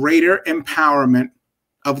a greater empowerment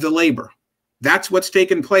of the labor. That's what's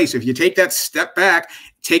taken place. If you take that step back,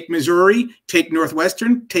 take Missouri, take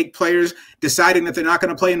Northwestern, take players deciding that they're not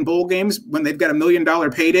going to play in bowl games when they've got $1 million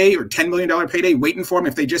payday or $10 million payday waiting for them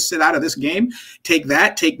if they just sit out of this game. Take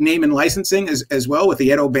that, take name and licensing as well with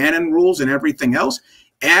the Ed O'Bannon rules and everything else.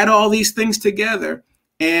 Add all these things together.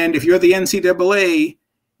 And if you're the NCAA,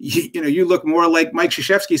 you look more like Mike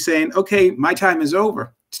Krzyzewski saying, okay, my time is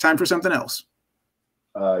over. It's time for something else.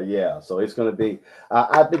 Yeah, so it's going to be,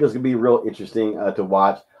 I think it's going to be real interesting to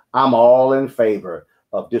watch. I'm all in favor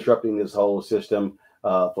of disrupting this whole system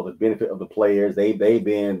for the benefit of the players. They've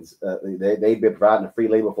been providing a free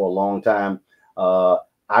labor for a long time. I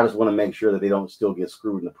just want to make sure that they don't still get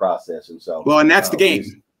screwed in the process. And so, well, and that's the game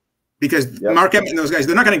because Mark Emmett and those guys,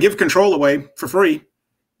 they're not going to give control away for free.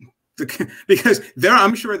 Because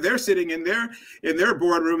I'm sure they're sitting in their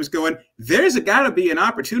boardrooms going, there's got to be an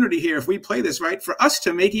opportunity here if we play this right for us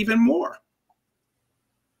to make even more.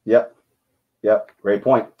 Yep. Great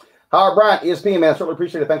point. Howard Bryant, ESPN, man. Certainly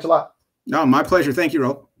appreciate it. Thanks a lot. No, my pleasure. Thank you,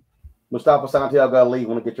 Ro. Mustafa Santiago Ali,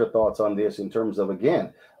 want to get your thoughts on this in terms of,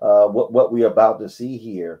 again, what we're about to see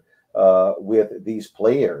here with these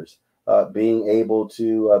players being able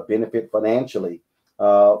to benefit financially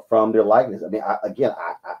from their likeness. I mean,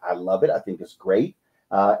 I love it. I think it's great,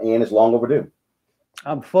 and it's long overdue.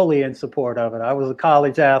 I'm fully in support of it. I was a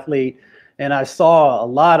college athlete, and I saw a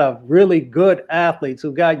lot of really good athletes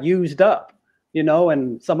who got used up, you know,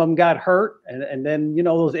 and some of them got hurt, and then, you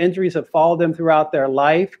know, those injuries have followed them throughout their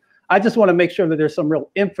life. I just want to make sure that there's some real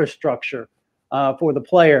infrastructure for the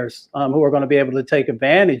players who are going to be able to take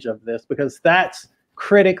advantage of this, because that's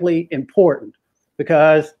critically important.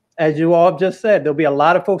 Because as you all have just said, there'll be a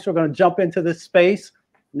lot of folks who are going to jump into this space.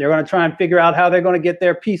 And they're going to try and figure out how they're going to get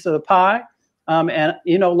their piece of the pie. And,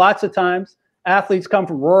 you know, lots of times athletes come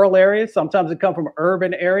from rural areas. Sometimes they come from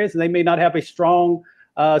urban areas, and they may not have a strong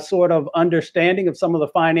sort of understanding of some of the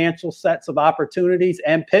financial sets of opportunities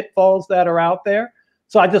and pitfalls that are out there.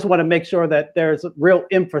 So I just want to make sure that there's real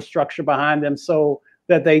infrastructure behind them so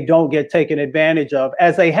that they don't get taken advantage of,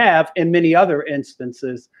 as they have in many other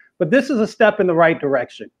instances. But this is a step in the right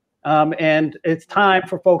direction. And it's time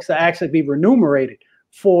for folks to actually be remunerated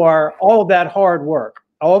for all of that hard work,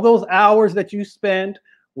 all those hours that you spend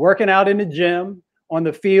working out in the gym, on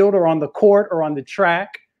the field, or on the court, or on the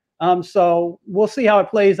track. So we'll see how it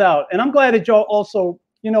plays out. And I'm glad that y'all also,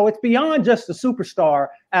 you know, it's beyond just the superstar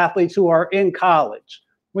athletes who are in college.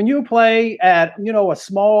 When you play at, you know, a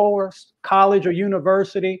smaller college or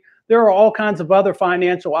university, there are all kinds of other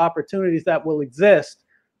financial opportunities that will exist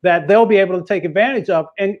that they'll be able to take advantage of,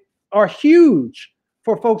 and are huge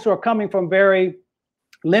for folks who are coming from very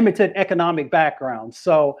limited economic backgrounds.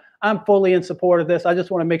 So I'm fully in support of this. I just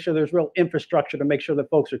want to make sure there's real infrastructure to make sure that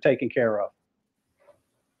folks are taken care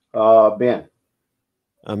of. Ben.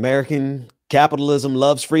 American capitalism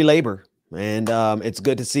loves free labor, and it's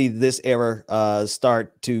good to see this era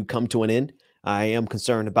start to come to an end. I am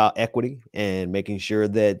concerned about equity and making sure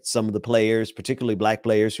that some of the players, particularly Black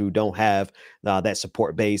players who don't have that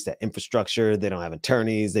support base, that infrastructure, they don't have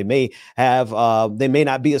attorneys, they may have, they may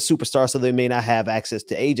not be a superstar, so they may not have access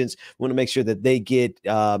to agents. We want to make sure that they get,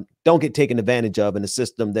 don't get taken advantage of in a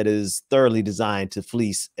system that is thoroughly designed to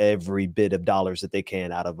fleece every bit of dollars that they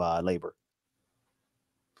can out of labor.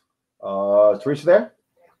 Teresa there?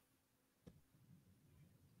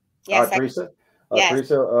 Yes, Teresa? Yes.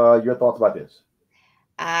 Teresa, your thoughts about this?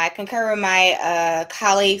 I concur with my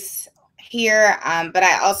colleagues here, but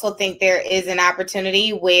I also think there is an opportunity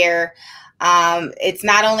where it's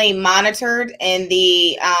not only monitored in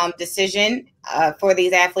the decision for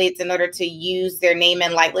these athletes in order to use their name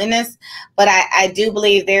and likeness, but I do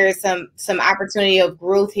believe there is some opportunity of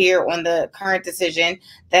growth here on the current decision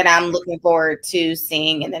that I'm looking forward to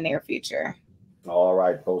seeing in the near future. All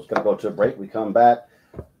right, folks, gonna go to a break. We come back.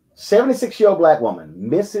 76-year-old Black woman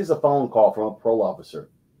misses a phone call from a parole officer.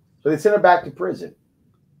 So they sent her back to prison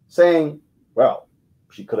saying, well,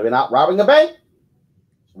 she could have been out robbing a bank.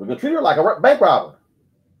 We're going to treat her like a bank robber.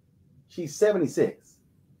 She's 76.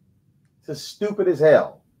 It's stupid as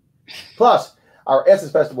hell. Plus, our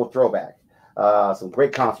Essence Festival Throwback. Some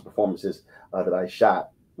great concert performances that I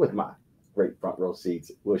shot with my great front row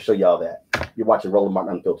seats. We'll show y'all that. You're watching Roland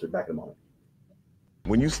Martin Unfiltered. Back in a moment.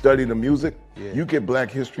 When you study the music, you get Black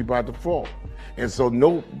history by default. And so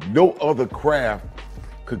no other craft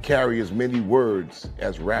could carry as many words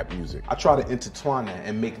as rap music. I try to intertwine that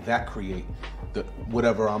and make that create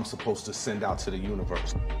whatever I'm supposed to send out to the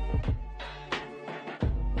universe.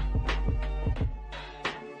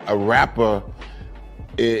 A rapper,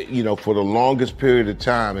 you know, for the longest period of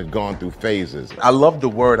time has gone through phases. I love the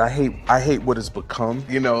word. I hate what it's become,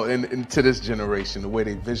 you know, and to this generation, the way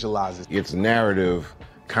they visualize it. Its narrative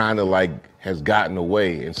kind of like has gotten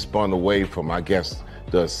away and spun away from, I guess,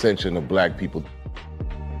 the ascension of Black people.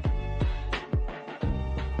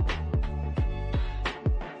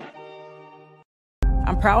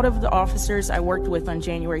 I'm proud of the officers I worked with on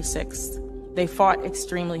January 6th. They fought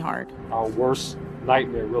extremely hard. Our worst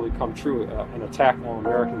nightmare really come true, an attack on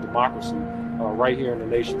American democracy right here in the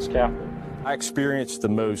nation's capital. I experienced the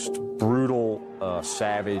most brutal,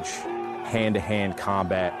 savage, hand-to-hand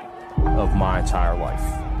combat of my entire life.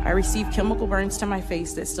 I received chemical burns to my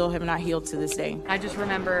face that still have not healed to this day. I just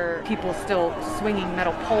remember people still swinging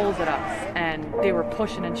metal poles at us, and they were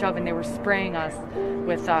pushing and shoving. They were spraying us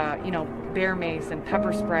with, you know, bear mace and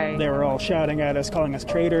pepper spray. They were all shouting at us, calling us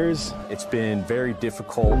traitors. It's been very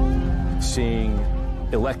difficult seeing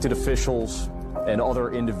elected officials and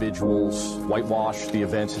other individuals whitewash the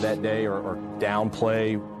events of that day or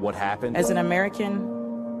downplay what happened. As an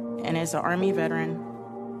American and as an Army veteran,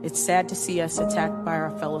 it's sad to see us attacked by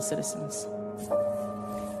our fellow citizens.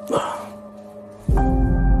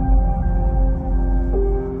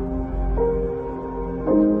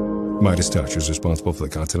 Midas Touch is responsible for the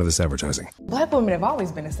content of this advertising. Black women have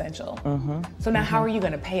always been essential. So now how are you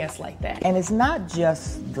going to pay us like that? And it's not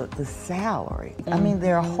just the salary. I mean,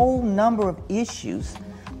 there are a whole number of issues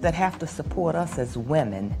that have to support us as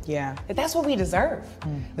women. Yeah, that's what we deserve.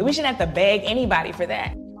 We shouldn't have to beg anybody for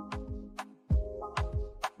that.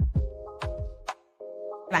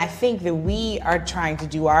 And I think that we are trying to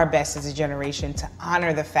do our best as a generation to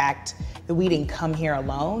honor the fact that we didn't come here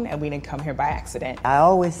alone and we didn't come here by accident. I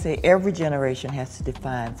always say every generation has to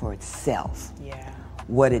define for itself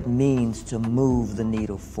what it means to move the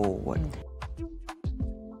needle forward.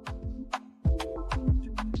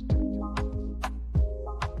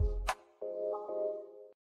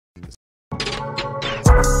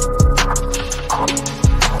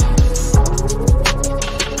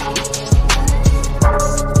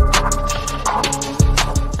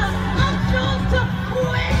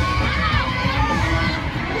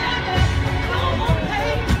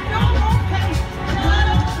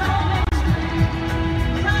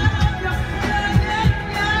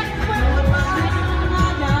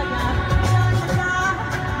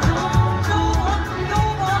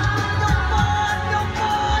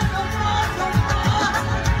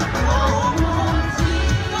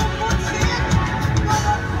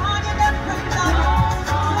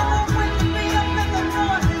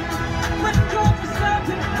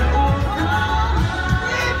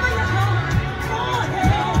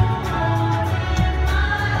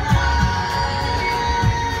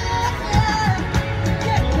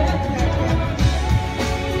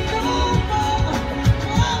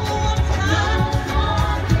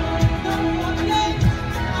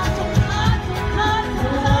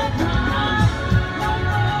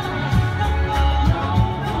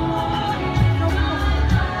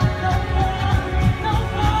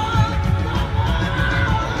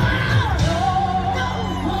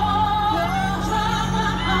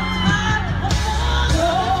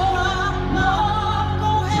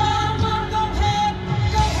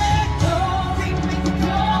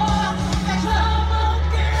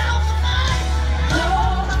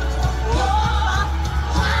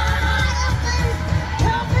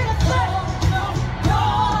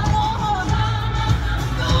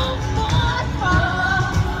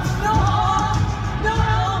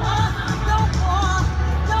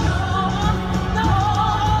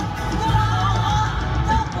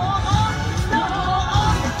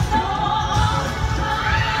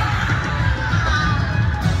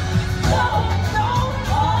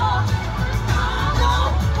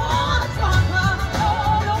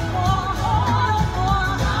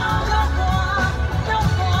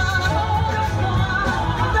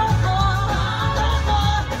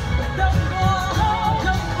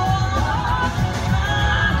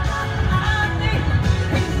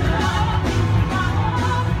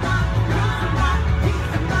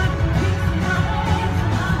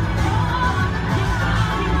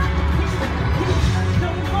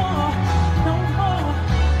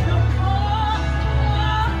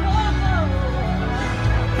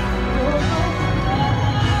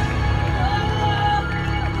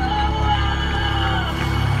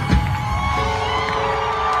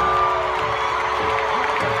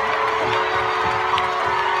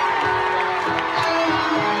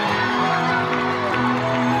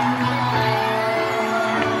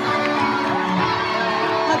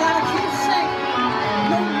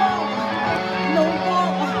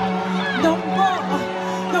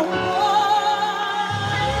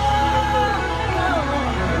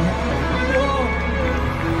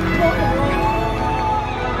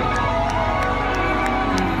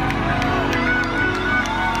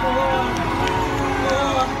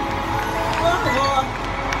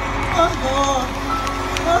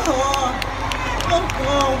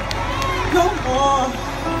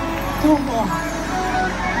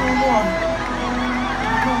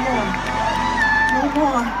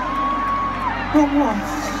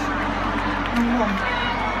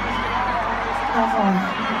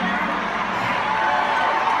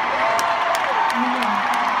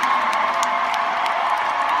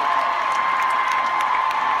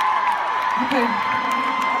 Okay.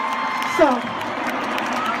 So,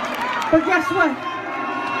 but guess what?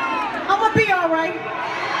 I'm gonna be all right.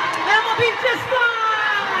 And I'm gonna be just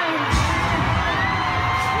fine.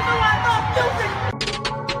 You know I love music.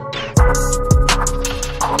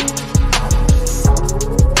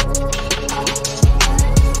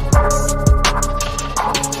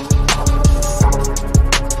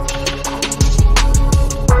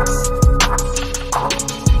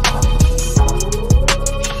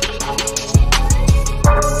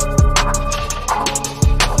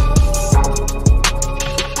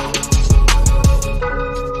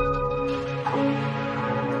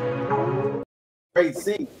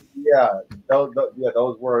 seats. Yeah, those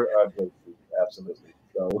were great seats. Absolutely.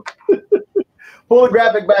 So, pull the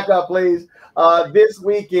graphic back up, please. This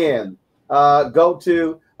weekend, go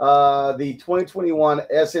to the 2021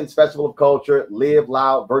 Essence Festival of Culture Live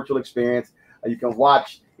Loud virtual experience. You can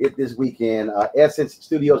watch it this weekend.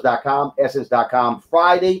 EssenceStudios.com, Essence.com,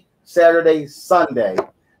 Friday, Saturday, Sunday.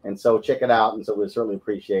 And so check it out. And so we certainly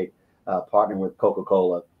appreciate partnering with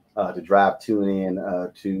Coca-Cola to tune in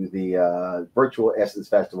to the virtual Essence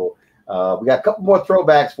Festival. We got a couple more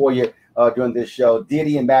throwbacks for you during this show,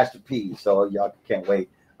 Blige and Master P. So y'all can't wait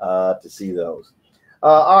to see those.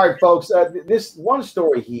 All right, folks. This one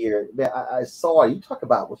story here that I saw you talk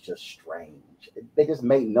about was just strange. They just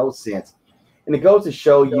made no sense. And it goes to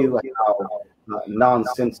show you how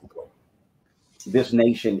nonsensical this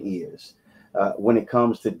nation is when it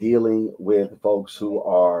comes to dealing with folks who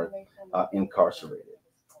are incarcerated.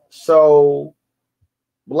 So,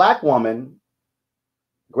 Black woman,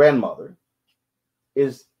 grandmother,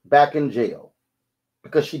 is back in jail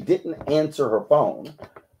because she didn't answer her phone when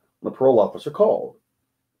the parole officer called.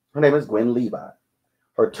 Her name is Gwen Levi.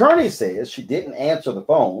 Her attorney says she didn't answer the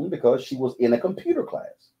phone because she was in a computer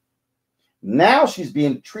class. Now she's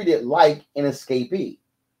being treated like an escapee.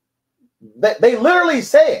 They literally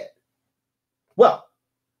said, well,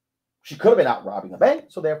 she could have been out robbing a bank,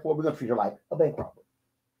 so therefore we're going to treat her like a bank robber.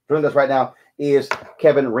 Joining us right now is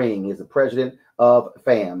Kevin Ring. He's the president of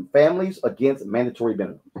FAM, Families Against Mandatory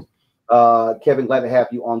Minimums. Kevin, glad to have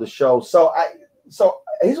you on the show. So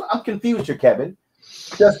I'm confused here, Kevin.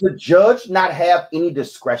 Does the judge not have any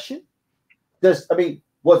discretion? Was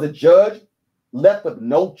the judge left with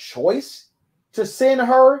no choice to send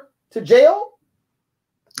her to jail?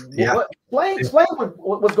 Yeah. Explain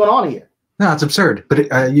what's going on here. No, it's absurd,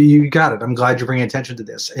 but you got it. I'm glad you're bringing attention to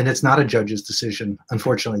this. And it's not a judge's decision,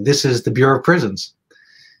 unfortunately. This is the Bureau of Prisons.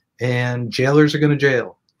 And jailers are going to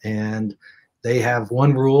jail. And they have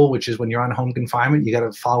one rule, which is when you're on home confinement, you got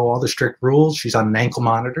to follow all the strict rules. She's on an ankle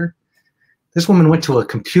monitor. This woman went to a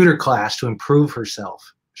computer class to improve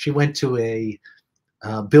herself. She went to a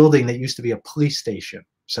building that used to be a police station.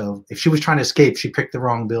 So if she was trying to escape, she picked the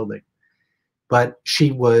wrong building. But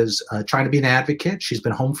she was trying to be an advocate. She's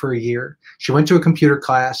been home for a year. She went to a computer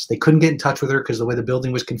class. They couldn't get in touch with her because the way the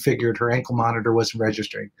building was configured, her ankle monitor wasn't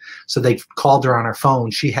registering. So they called her on her phone.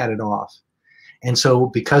 She had it off. And so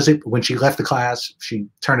when she left the class, she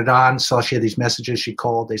turned it on, saw she had these messages. She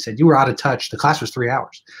called. They said, you were out of touch. The class was 3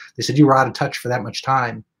 hours. They said, you were out of touch for that much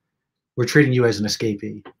time. We're treating you as an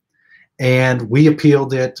escapee. And we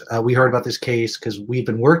appealed it. We heard about this case because we've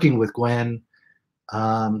been working with Gwen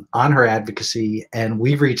on her advocacy, and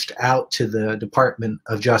we reached out to the Department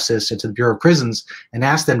of Justice and to the Bureau of Prisons and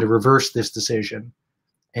asked them to reverse this decision,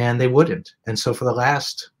 and they wouldn't. And so for the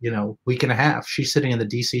last week and a half, she's sitting in the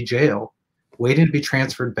DC jail waiting to be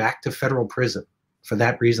transferred back to federal prison for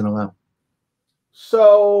that reason alone.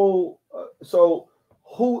 So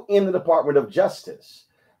who in the Department of Justice,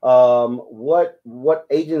 what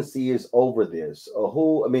agency is over this?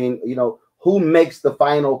 Who makes the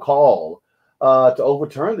final call to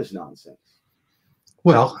overturn this nonsense?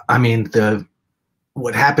 Well,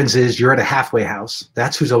 what happens is you're at a halfway house.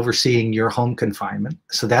 That's who's overseeing your home confinement.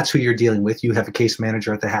 So that's who you're dealing with. You have a case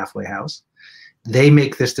manager at the halfway house. They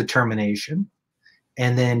make this determination,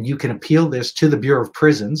 and then you can appeal this to the Bureau of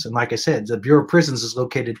Prisons. And like I said, the Bureau of Prisons is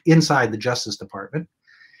located inside the Justice Department.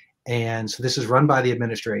 And so this is run by the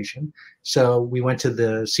administration. So we went to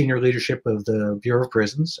the senior leadership of the Bureau of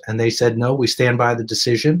Prisons, and they said, no, we stand by the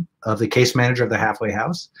decision of the case manager of the halfway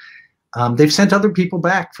house. They've sent other people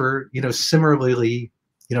back for, similarly,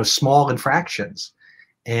 small infractions.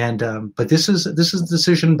 And but this is a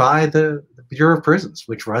decision by the Bureau of Prisons,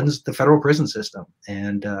 which runs the federal prison system.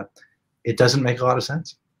 And it doesn't make a lot of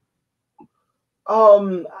sense.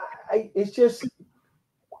 It's just,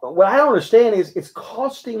 what I don't understand is it's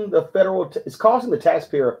costing the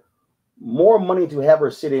taxpayer more money to have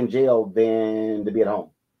her sit in jail than to be at home.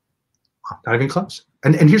 Not even close.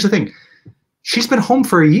 And here's the thing. She's been home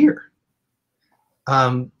for a year.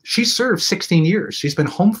 She served 16 years. She's been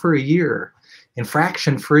home for a year,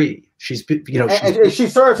 infraction free. She's been, and she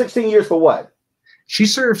served 16 years for what? She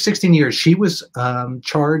served 16 years. She was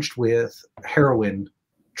charged with heroin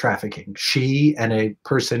trafficking. She and a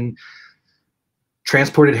person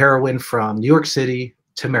transported heroin from New York City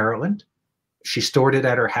to Maryland. She stored it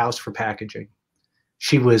at her house for packaging.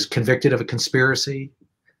 She was convicted of a conspiracy.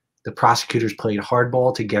 The prosecutors played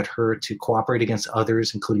hardball to get her to cooperate against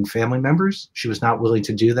others, including family members. She was not willing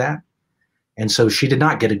to do that. And so she did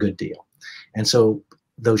not get a good deal. And so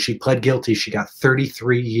though she pled guilty, she got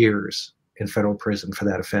 33 years in federal prison for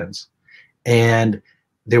that offense. And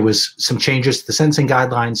there was some changes to the sentencing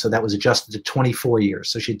guidelines, so that was adjusted to 24 years.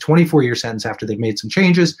 So she had 24-year sentence after they've made some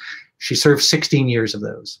changes. She served 16 years of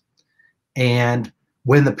those. And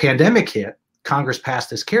when the pandemic hit, Congress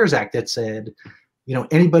passed this CARES Act that said, you know,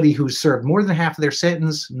 anybody who's served more than half of their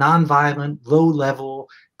sentence, nonviolent, low level,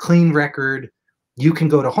 clean record, you can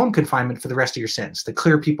go to home confinement for the rest of your sentence to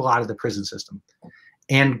clear people out of the prison system.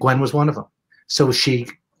 And Gwen was one of them. So she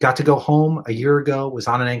got to go home a year ago, was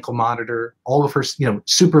on an ankle monitor, all of her, you know,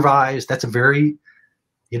 supervised. That's a very,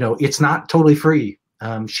 you know, it's not totally free.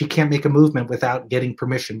 She can't make a movement without getting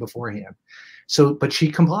permission beforehand. So, but she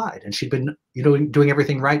complied, and she'd been, you know, doing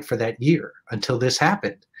everything right for that year until this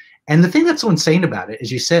happened. And the thing that's so insane about it,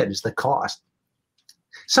 as you said, is the cost.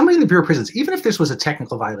 Somebody in the Bureau of Prisons, even if this was a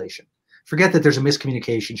technical violation, forget that there's a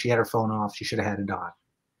miscommunication. She had her phone off. She should have had it on.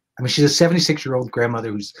 I mean, she's a 76-year-old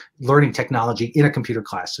grandmother who's learning technology in a computer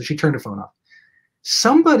class. So she turned her phone off.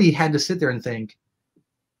 Somebody had to sit there and think,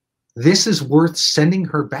 this is worth sending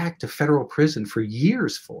her back to federal prison for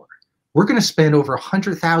years for. We're going to spend over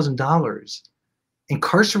 $100,000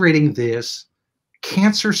 incarcerating this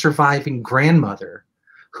cancer-surviving grandmother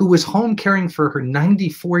who was home caring for her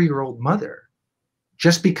 94-year-old mother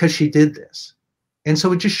just because she did this. And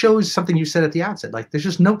so it just shows something you said at the outset, like there's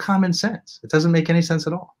just no common sense. It doesn't make any sense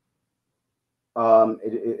at all.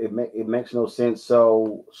 It makes no sense.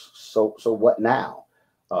 So what now?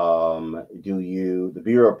 The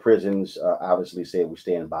Bureau of Prisons obviously said we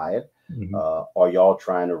stand by it. Mm-hmm. Are y'all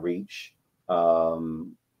trying to reach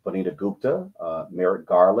Bonita Gupta, Merrick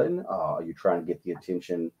Garland? Are you trying to get the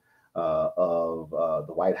attention of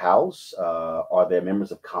the White House? Are there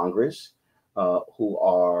members of Congress who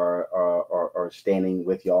are standing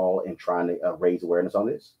with y'all and trying to raise awareness on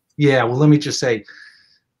this? Yeah, well, let me just say,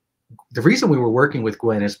 the reason we were working with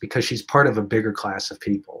Gwen is because she's part of a bigger class of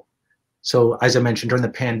people. So as I mentioned, during the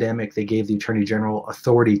pandemic, they gave the Attorney General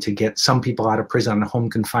authority to get some people out of prison on home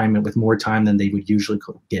confinement with more time than they would usually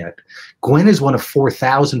get. Gwen is one of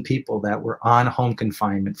 4,000 people that were on home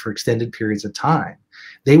confinement for extended periods of time.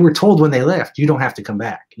 They were told when they left, you don't have to come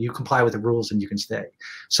back. You comply with the rules and you can stay.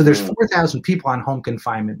 So there's 4,000 people on home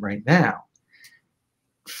confinement right now.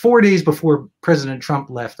 4 days before President Trump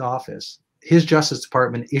left office, his Justice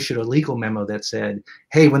Department issued a legal memo that said,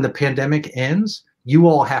 hey, when the pandemic ends, you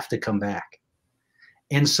all have to come back.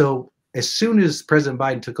 And so as soon as President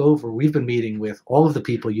Biden took over, we've been meeting with all of the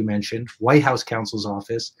people you mentioned, White House counsel's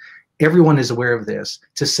office. Everyone is aware of this,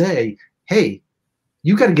 to say, hey,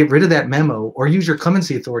 you got to get rid of that memo or use your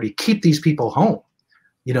clemency authority. Keep these people home.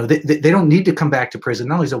 You know, they don't need to come back to prison.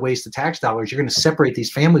 Not only is it a waste of tax dollars, you're going to separate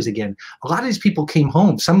these families again. A lot of these people came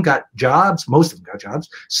home. Some got jobs. Most of them got jobs.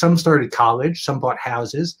 Some started college. Some bought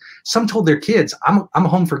houses. Some told their kids, I'm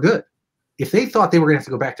home for good. If they thought they were going to have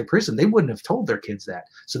to go back to prison, they wouldn't have told their kids that.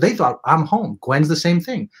 So they thought, I'm home. Gwen's the same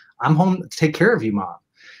thing. I'm home to take care of you, Mom.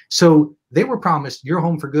 So they were promised, you're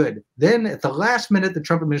home for good. Then at the last minute, the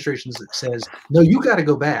Trump administration says, no, you got to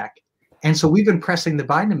go back. And so we've been pressing the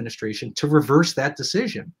Biden administration to reverse that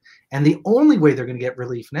decision. And the only way they're going to get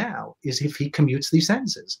relief now is if he commutes these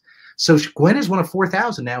sentences. So Gwen is one of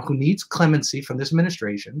 4,000 now who needs clemency from this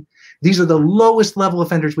administration. These are the lowest level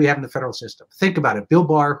offenders we have in the federal system. Think about it. Bill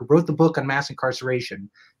Barr, who wrote the book on mass incarceration,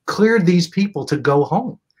 cleared these people to go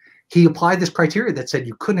home. He applied this criteria that said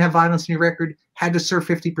you couldn't have violence in your record, had to serve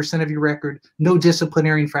 50% of your record, no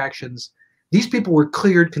disciplinary infractions. These people were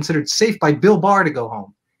cleared, considered safe by Bill Barr to go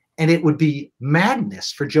home. And it would be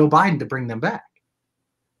madness for Joe Biden to bring them back.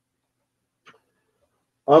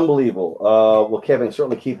 Unbelievable. Well, Kevin,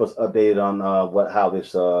 certainly keep us updated on how this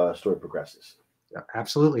story progresses. Yeah,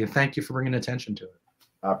 absolutely. And thank you for bringing attention to it.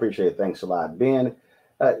 I appreciate it. Thanks a lot. Ben,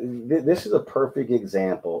 this is a perfect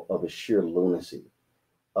example of the sheer lunacy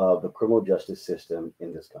of the criminal justice system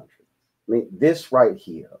in this country. I mean, this right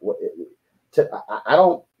here, I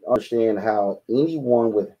don't understand how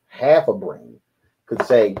anyone with half a brain could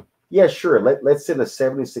say, yeah, sure, let's send a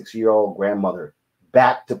 76-year-old grandmother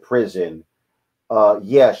back to prison.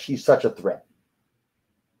 Yeah, she's such a threat.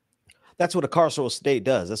 That's what a carceral state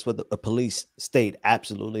does. That's what a police state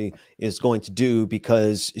absolutely is going to do,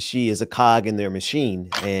 because she is a cog in their machine.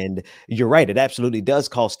 And you're right, it absolutely does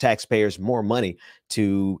cost taxpayers more money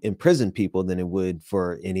to imprison people than it would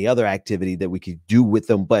for any other activity that we could do with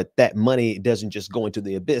them. But that money doesn't just go into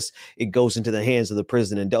the abyss. It goes into the hands of the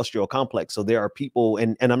prison industrial complex. So there are people,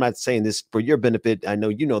 and I'm not saying this for your benefit, I know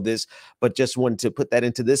you know this, but just wanted to put that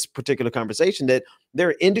into this particular conversation, that there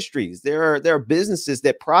are industries, there are businesses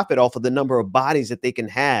that profit off of the number of bodies that they can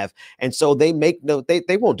have. And so they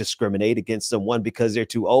they won't discriminate against someone because they're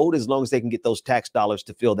too old, as long as they can get those tax dollars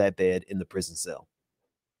to fill that bed in the prison cell.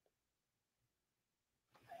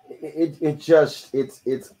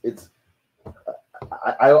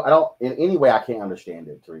 I don't in any way I can't understand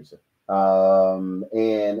it, Teresa. And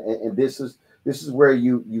this is where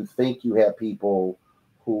you think you have people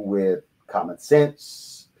who with common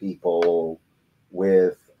sense, people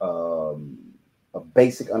with a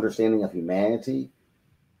basic understanding of humanity,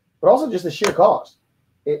 but also just the sheer cost.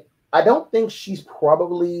 I don't think she's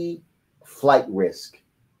probably flight risk.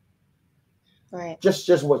 Right. Just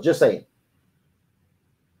saying.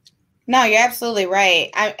 No, you're absolutely right.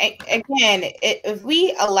 Again, if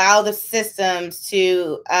we allow the systems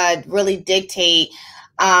to really dictate,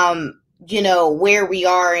 where we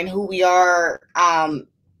are and who we are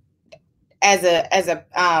as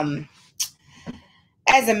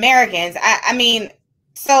Americans, I mean,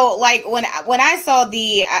 so like when I saw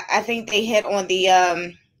I think they hit on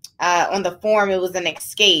the form, it was an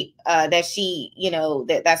escape that she,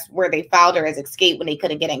 that's where they filed her as escape when they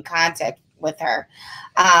couldn't get in contact with her.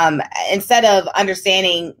 Instead of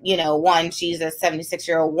understanding, one, she's a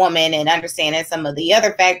 76-year-old woman and understanding some of the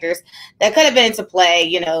other factors that could have been into play,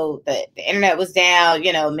 the internet was down,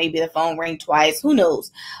 maybe the phone rang twice, who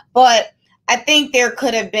knows? But I think there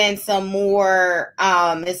could have been some more,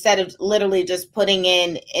 instead of literally just putting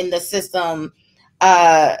in the system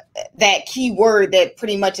that key word that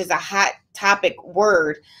pretty much is a hot topic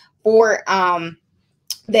word for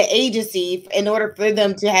the agency in order for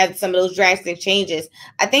them to have some of those drastic changes.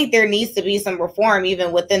 I think there needs to be some reform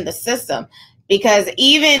even within the system, because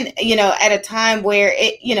even, at a time where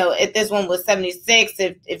if this one was 76,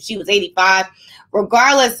 if she was 85,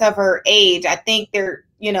 regardless of her age, I think there,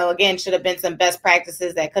 again, should have been some best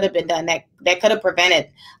practices that could have been done that could have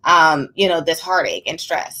prevented, this heartache and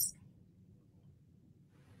stress.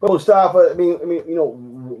 Well, Mustafa, I mean,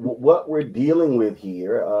 what we're dealing with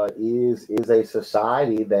here is a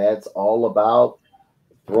society that's all about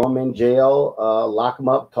throw them in jail, lock them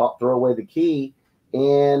up, throw away the key.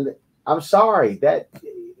 And I'm sorry that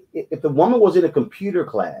if the woman was in a computer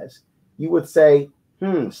class, you would say,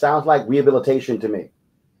 sounds like rehabilitation to me.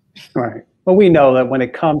 Right. Well, we know that when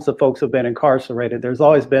it comes to folks who've been incarcerated, there's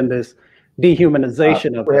always been this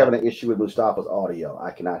dehumanization of. We're having an issue with Mustafa's audio. I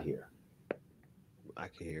cannot hear. I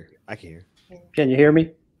can hear. Can you hear me?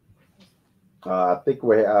 I think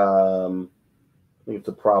it's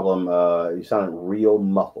a problem. You sound real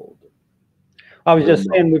muffled. I was just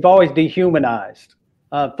saying we've always dehumanized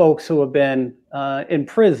folks who have been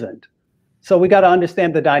imprisoned. So we got to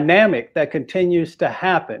understand the dynamic that continues to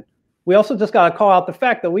happen. We also just got to call out the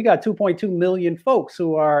fact that we got 2.2 million folks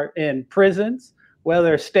who are in prisons,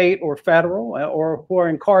 whether state or federal, or who are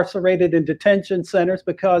incarcerated in detention centers,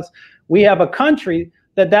 because we have a country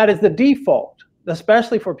that is the default,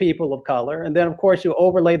 especially for people of color. And then, of course, you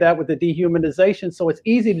overlay that with the dehumanization, so it's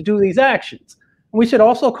easy to do these actions. We should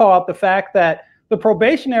also call out the fact that the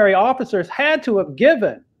probationary officers had to have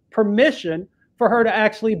given permission for her to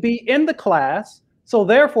actually be in the class. So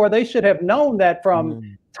therefore, they should have known that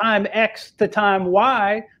from time X to time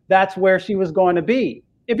Y, that's where she was going to be.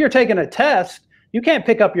 If you're taking a test, you can't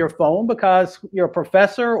pick up your phone because your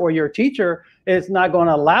professor or your teacher is not going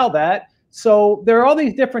to allow that. So there are all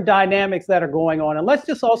these different dynamics that are going on. And let's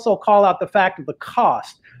just also call out the fact of the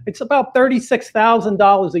cost. It's about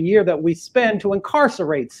 $36,000 a year that we spend to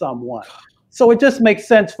incarcerate someone. So it just makes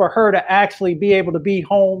sense for her to actually be able to be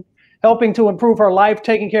home, helping to improve her life,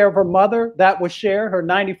 taking care of her mother. That was shared, her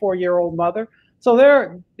 94-year-old mother. So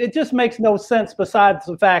it just makes no sense, besides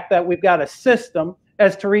the fact that we've got a system,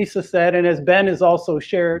 as Teresa said, and as Ben has also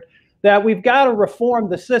shared, that we've got to reform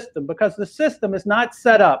the system, because the system is not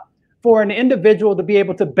set up for an individual to be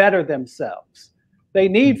able to better themselves. They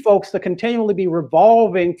need folks to continually be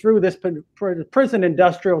revolving through this prison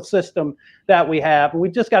industrial system that we have. And we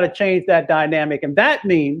just got to change that dynamic. And that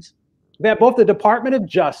means that both the Department of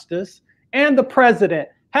Justice and the president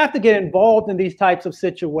have to get involved in these types of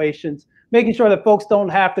situations, making sure that folks don't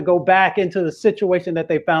have to go back into the situation that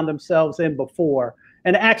they found themselves in before,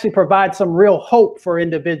 and actually provide some real hope for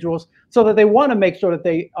individuals so that they want to make sure that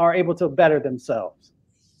they are able to better themselves.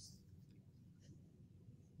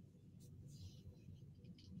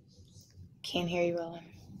 Can't hear you, Roland.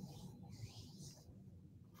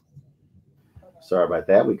 Sorry about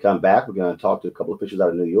that. We come back. We're going to talk to a couple of officials out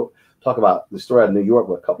of New York, talk about the story out of New York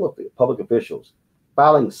where a couple of public officials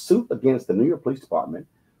filing suit against the New York Police Department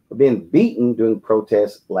for being beaten during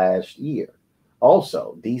protests last year.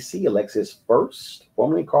 Also, D.C. elects his first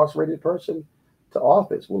formerly incarcerated person to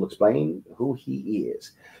office. We'll explain who he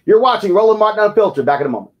is. You're watching Roland Martin Unfiltered. Back in a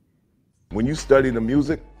moment. When you study the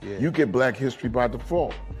music, you get Black history by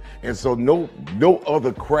default. And so no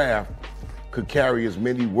other craft could carry as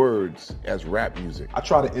many words as rap music. I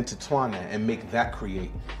try to intertwine that and make that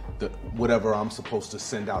create whatever I'm supposed to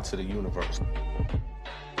send out to the universe.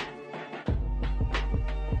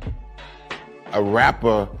 A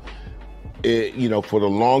rapper, you know, for the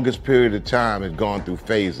longest period of time has gone through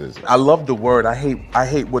phases. I love the word. I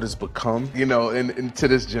hate what it's become, you know, and to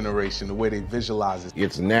this generation, the way they visualize it.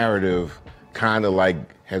 Its narrative kind of like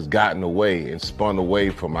has gotten away and spun away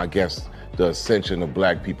from, I guess, the ascension of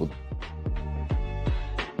black people.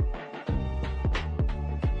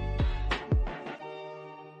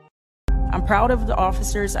 I'm proud of the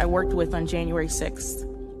officers I worked with on January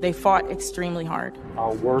 6th. They fought extremely hard.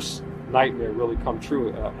 Our worst nightmare really come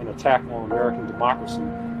true, an attack on American democracy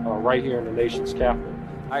right here in the nation's capital.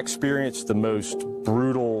 I experienced the most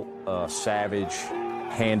brutal, savage,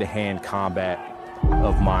 hand-to-hand combat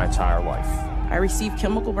of my entire life. I received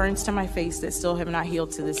chemical burns to my face that still have not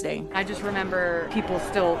healed to this day. I just remember people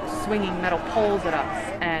still swinging metal poles at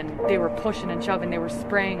us, and they were pushing and shoving. They were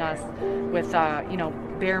spraying us with,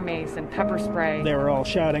 bear mace and pepper spray. They were all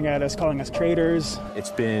shouting at us, calling us traitors.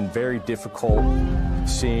 It's been very difficult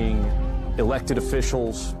seeing elected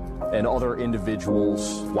officials and other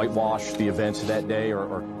individuals whitewash the events of that day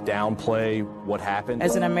or downplay what happened.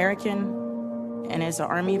 As an American and as an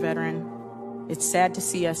Army veteran, it's sad to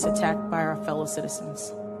see us attacked by our fellow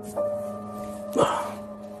citizens.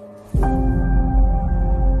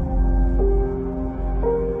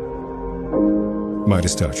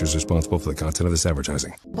 Midas Touch is responsible for the content of this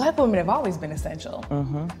advertising. Black women have always been essential.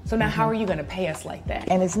 So now how are you going to pay us like that?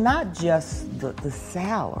 And it's not just the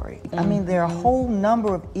salary. I mean, there are a whole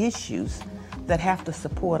number of issues that have to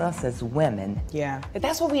support us as women. Yeah, but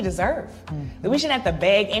that's what we deserve. We shouldn't have to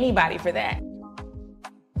beg anybody for that.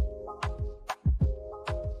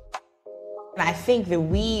 And I think that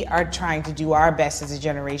we are trying to do our best as a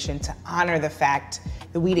generation to honor the fact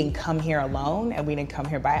that we didn't come here alone and we didn't come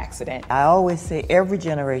here by accident. I always say every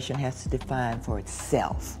generation has to define for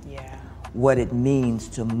itself what it means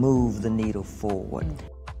to move the needle forward.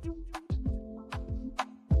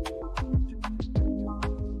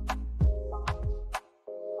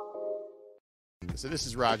 So this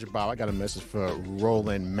is Roger Bob. I got a message for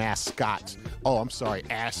Roland Mascot. Oh, I'm sorry,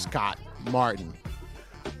 Ascot Martin.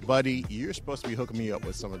 Buddy, you're supposed to be hooking me up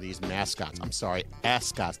with some of these mascots. I'm sorry,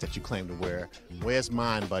 ascots that you claim to wear. Where's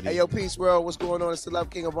mine, buddy? Hey, yo, Peace World. What's going on? It's the Love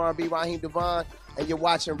King of R&B, Raheem Devon, and you're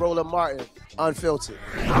watching Roland Martin, Unfiltered.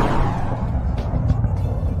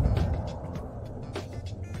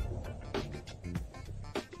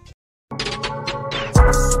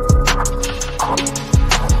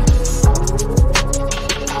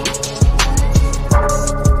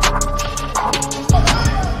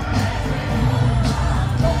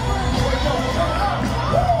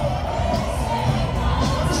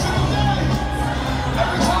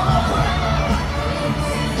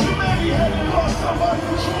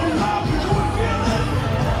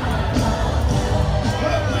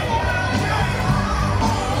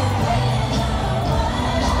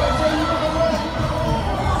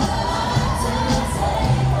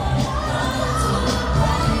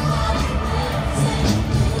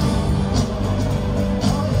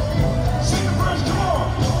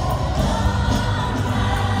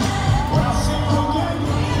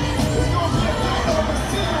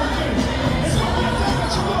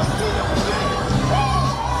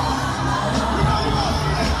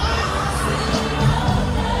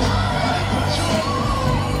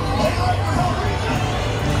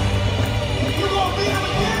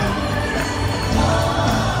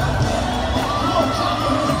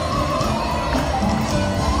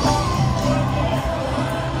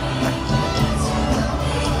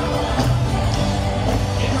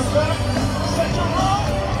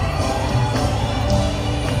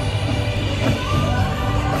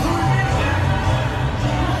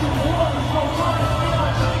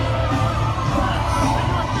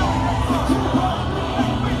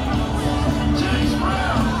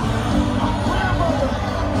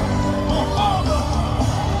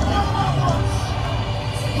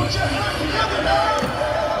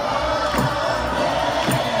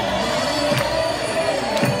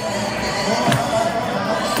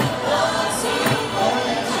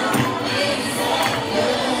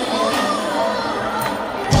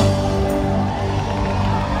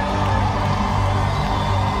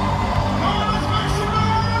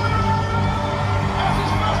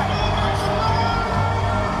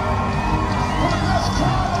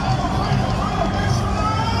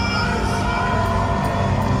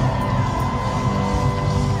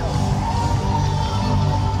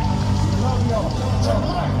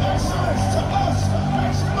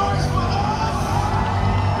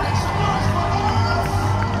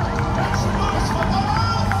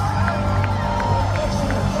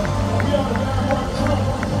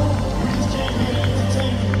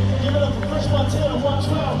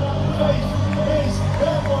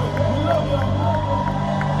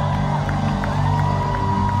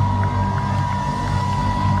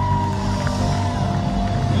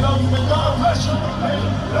 God bless you.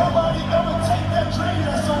 Nobody ever take that dream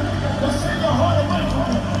that's in your heart away from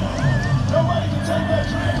you. Nobody can take that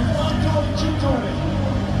dream. I'm doing it, keep doing it.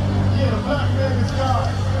 Yeah, the black man is God.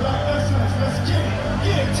 Black excellence, let's get it.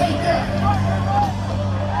 Yeah, take that.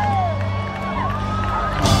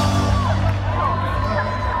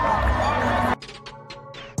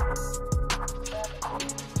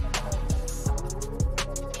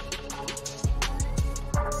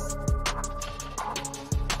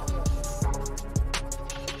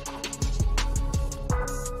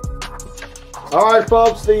 All right,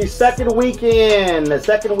 folks, the second weekend of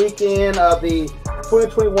the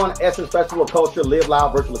 2021 Essence Festival of Culture Live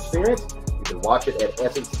Loud Virtual Experience. You can watch it at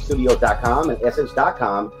essencestudios.com and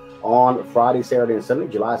essence.com on Friday, Saturday, and Sunday,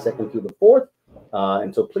 July 2nd through the 4th.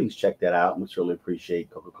 And so please check that out. We certainly appreciate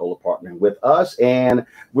Coca-Cola partnering with us. And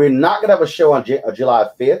we're not going to have a show on July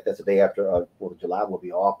 5th. That's the day after July. We'll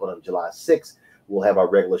be off, but on July 6th, we'll have our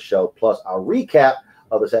regular show plus our recap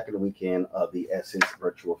of the second weekend of the Essence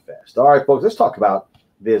Virtual Fest. All right, folks, let's talk about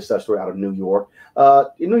this story out of New York.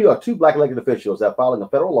 In New York, 2 black elected officials are filing a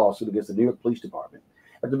federal lawsuit against the New York Police Department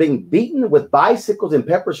after being beaten with bicycles and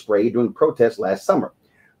pepper spray during protests last summer.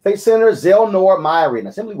 State Senator Zelnor Myrie and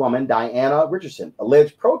Assemblywoman Diana Richardson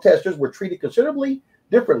alleged protesters were treated considerably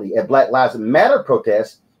differently at Black Lives Matter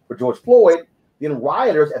protests for George Floyd than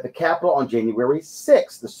rioters at the Capitol on January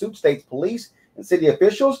 6th. The suit states police and city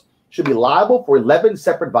officials should be liable for 11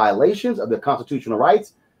 separate violations of their constitutional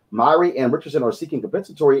rights. Myrie and Richardson are seeking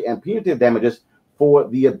compensatory and punitive damages for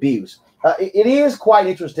the abuse. It is quite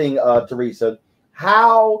interesting, Teresa,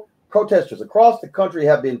 how protesters across the country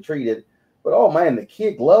have been treated. But, oh, man, the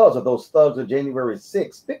kid gloves of those thugs on January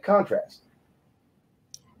 6th. Big contrast.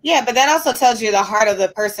 Yeah, but that also tells you the heart of the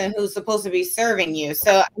person who's supposed to be serving you.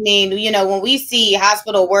 So, I mean, you know, when we see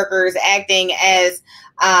hospital workers acting as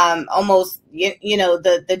almost, you know,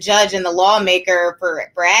 the judge and the lawmaker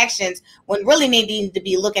for actions, when really they need to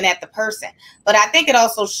be looking at the person. But I think it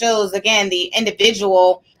also shows, again, the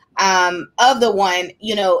individual of the one,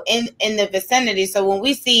 you know, in the vicinity. So when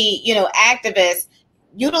we see, you know, activists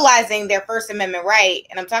utilizing their First Amendment right,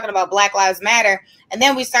 and I'm talking about Black Lives Matter, and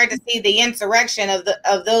then we start to see the insurrection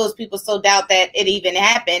of those people so doubt that it even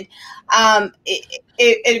happened,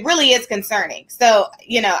 it really is concerning. So,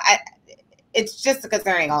 you know, it's just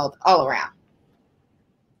concerning all around.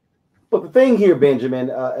 But the thing here,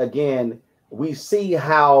 Benjamin, again, we see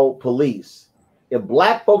how police, if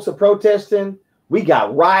black folks are protesting, we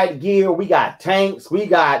got riot gear, we got tanks, we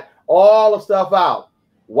got all the stuff out.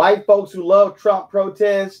 White folks who love Trump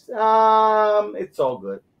protest, it's all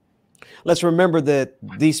good. Let's remember that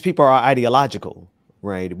these people are ideological,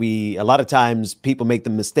 right? A lot of times people make the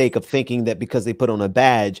mistake of thinking that because they put on a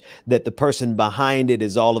badge that the person behind it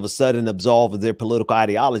is all of a sudden absolved of their political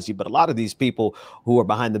ideology. But a lot of these people who are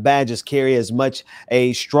behind the badges carry as much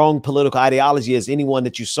a strong political ideology as anyone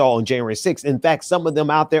that you saw on January 6th. In fact, some of them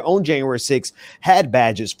out there on January 6th had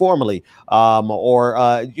badges formerly,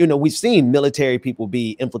 you know, we've seen military people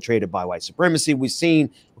be infiltrated by white supremacy. We've seen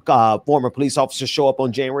former police officers show up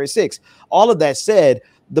on January 6th. All of that said,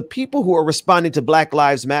 the people who are responding to Black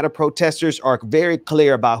Lives Matter protesters are very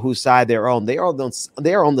clear about whose side they're on. They are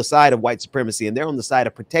on the side of white supremacy, and they're on the side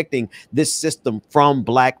of protecting this system from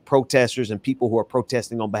black protesters and people who are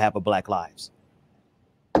protesting on behalf of Black lives.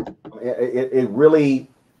 It really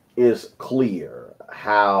is clear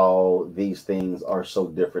how these things are so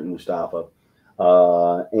different, Mustafa.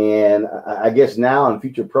 And I guess now in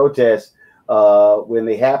future protests, when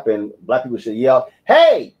they happen, black people should yell,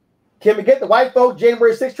 "Hey, can we get the white folk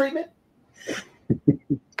January 6th treatment?"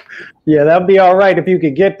 Yeah, that'd be all right if you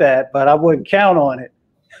could get that, but I wouldn't count on it.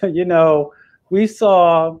 You know, we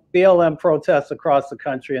saw BLM protests across the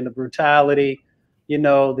country and the brutality, you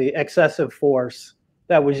know, the excessive force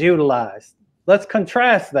that was utilized. Let's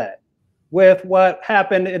contrast that with what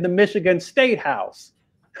happened in the Michigan State House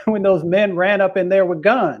when those men ran up in there with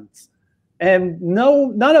guns. And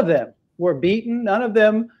none of them were beaten. None of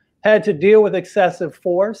them had to deal with excessive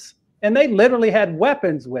force. And they literally had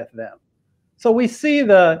weapons with them. So we see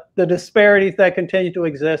the disparities that continue to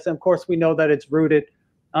exist. And of course, we know that it's rooted,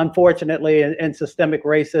 unfortunately, in systemic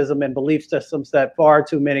racism and belief systems that far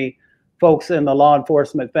too many folks in the law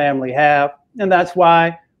enforcement family have. And that's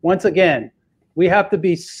why, once again, we have to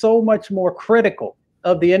be so much more critical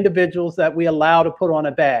of the individuals that we allow to put on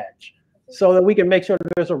a badge so that we can make sure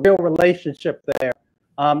that there's a real relationship there,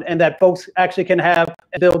 and that folks actually can have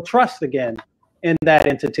and build trust again in that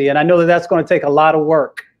entity. And I know that that's going to take a lot of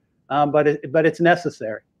work, but it's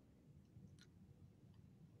necessary.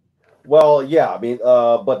 Well, yeah, I mean,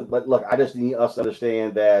 but look, I just need us to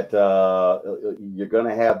understand that you're going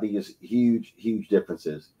to have these huge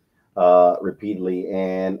differences repeatedly,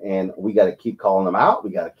 and we got to keep calling them out.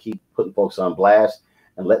 We got to keep putting folks on blast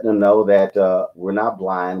and letting them know that we're not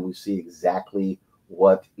blind. We see exactly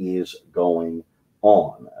what is going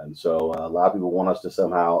on, and so a lot of people want us to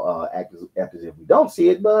somehow act as if we don't see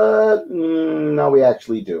it, but no, we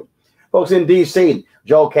actually do. Folks, in D.C.,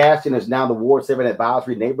 Joel Caston is now the Ward 7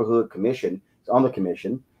 Advisory Neighborhood Commission. He's on the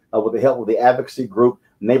commission with the help of the advocacy group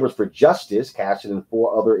Neighbors for Justice. Caston and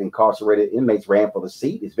 4 other incarcerated inmates ran for the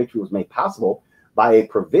seat. His victory was made possible by a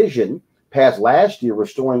provision passed last year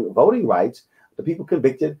restoring voting rights to people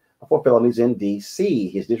convicted for felonies in D.C.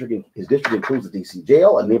 His district includes the D.C.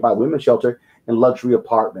 jail, a nearby women's shelter, and luxury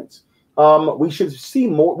apartments. We should see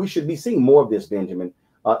more. We should be seeing more of this, Benjamin,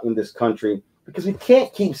 in this country. Because we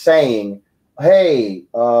can't keep saying, "Hey,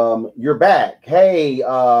 you're back. Hey,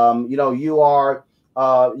 you are.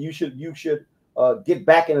 You should get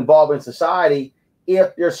back and involved in society."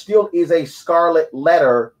 If there still is a scarlet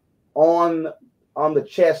letter on the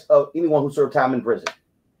chest of anyone who served time in prison.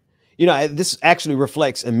 You know, this actually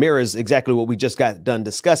reflects and mirrors exactly what we just got done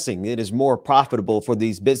discussing. It is more profitable for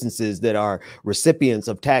these businesses that are recipients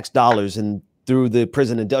of tax dollars and through the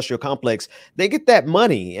prison industrial complex. They get that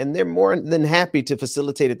money and they're more than happy to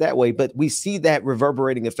facilitate it that way. But we see that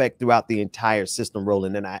reverberating effect throughout the entire system,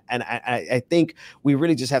 Roland. And I think we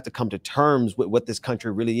really just have to come to terms with what this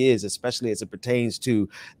country really is, especially as it pertains to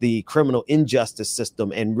the criminal injustice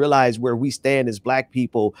system, and realize where we stand as Black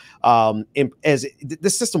people.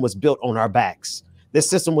 This system was built on our backs. This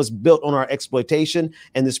system was built on our exploitation,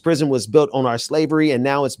 and this prison was built on our slavery, and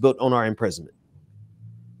now it's built on our imprisonment.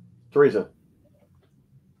 Teresa.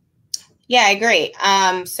 Yeah, I agree.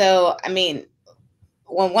 So, I mean,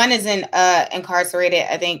 when one is incarcerated,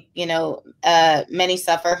 I think, many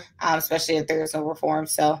suffer, especially if there's no reform.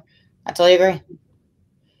 So I totally agree.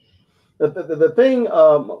 The thing,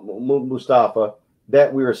 Mustafa,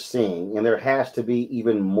 that we're seeing, and there has to be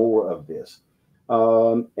even more of this,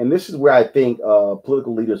 and this is where I think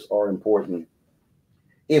political leaders are important.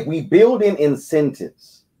 If we build in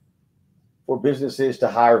incentives for businesses to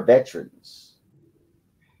hire veterans,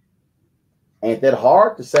 ain't that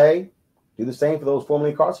hard to say? Do the same for those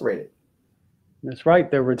formerly incarcerated. That's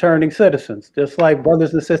right. They're returning citizens, just like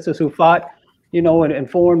brothers and sisters who fought, in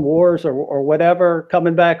foreign wars or whatever,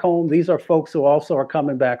 coming back home. These are folks who also are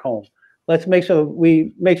coming back home. Let's make sure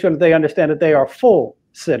that they understand that they are full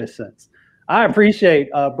citizens. I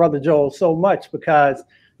appreciate Brother Joel so much because,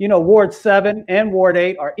 Ward 7 and Ward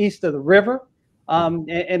 8 are east of the river. And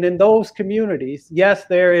in those communities, yes,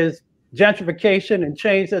 there is gentrification and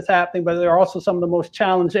change that's happening, but there are also some of the most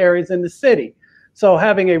challenged areas in the city. So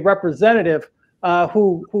having a representative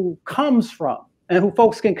who comes from and who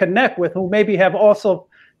folks can connect with, who maybe have also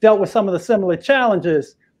dealt with some of the similar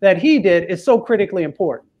challenges that he did, is so critically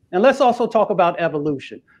important. And let's also talk about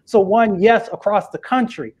evolution. So one, yes, across the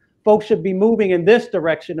country, folks should be moving in this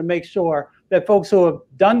direction to make sure that folks who have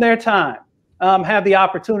done their time have the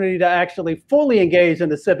opportunity to actually fully engage in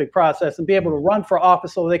the civic process and be able to run for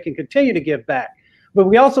office so they can continue to give back. But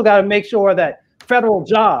we also got to make sure that federal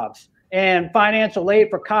jobs and financial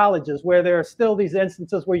aid for colleges, where there are still these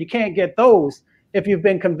instances where you can't get those if you've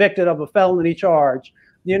been convicted of a felony charge,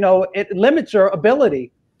 it limits your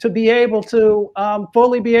ability to be able to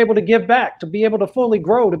fully be able to give back, to be able to fully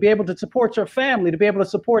grow, to be able to support your family, to be able to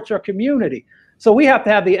support your community. So we have to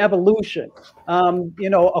have the evolution,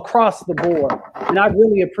 across the board. And I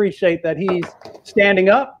really appreciate that he's standing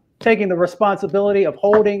up, taking the responsibility of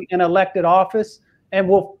holding an elected office, and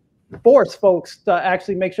will force folks to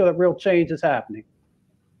actually make sure that real change is happening.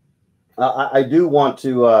 I do want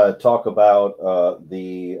to talk about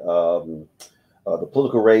the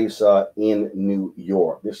political race in New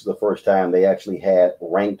York. This is the first time they actually had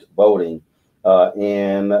ranked voting,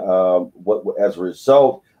 and as a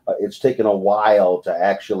result, it's taken a while to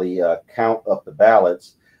actually count up the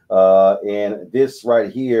ballots. And this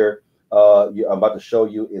right here, I'm about to show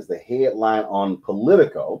you, is the headline on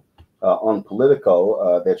Politico.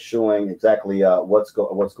 That's showing exactly what's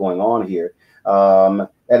going on here.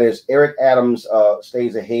 That is, Eric Adams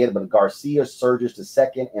stays ahead, but Garcia surges to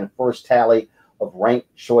second and first tally of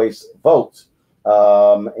ranked choice votes.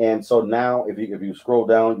 And so now, if you scroll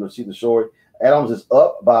down, you'll see the story. Adams is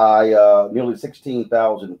up by nearly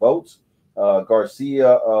 16,000 votes.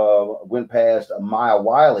 Garcia went past Maya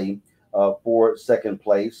Wiley for second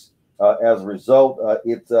place. As a result,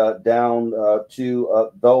 it's down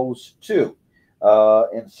to those two.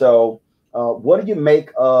 And so what do you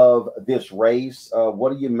make of this race?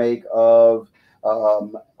 What do you make of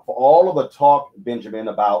all of the talk, Benjamin,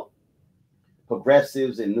 about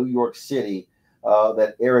progressives in New York City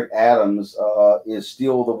that Eric Adams is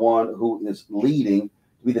still the one who is leading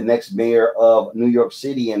to be the next mayor of New York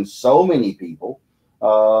City, and so many people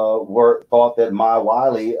thought that Maya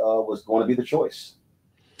Wiley was going to be the choice.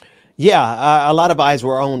 Yeah, a lot of eyes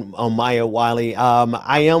were on Maya Wiley.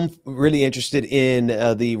 I am really interested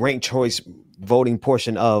in the ranked choice voting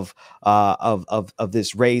portion of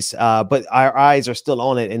this race, but our eyes are still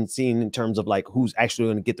on it and seeing in terms of like who's actually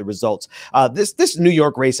going to get the results. This New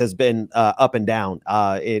York race has been up and down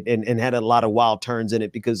and had a lot of wild turns in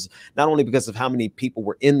it, because not only because of how many people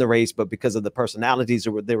were in the race, but because of the personalities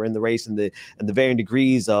that were in the race and the varying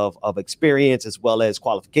degrees of experience as well as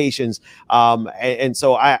qualifications. And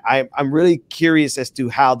so I'm really curious as to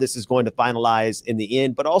how this is going to finalize in the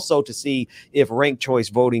end, but also to see if ranked choice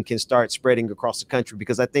voting can start spreading across the country,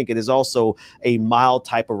 because I think it is also a mild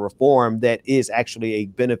type of reform that is actually a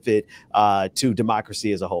benefit to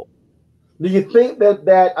democracy as a whole. Do you think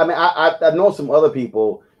that I mean, I know some other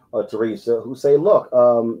people, Teresa, who say, look,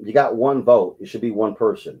 you got one vote, it should be one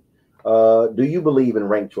person. Do you believe in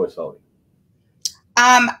ranked choice voting?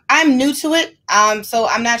 I'm new to it, so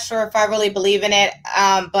I'm not sure if I really believe in it,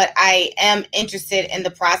 but I am interested in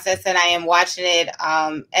the process, and I am watching it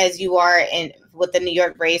as you are with the New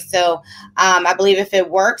York race. So I believe if it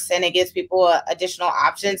works and it gives people additional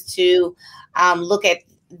options to look at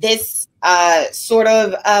this sort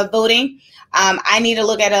of voting, I need to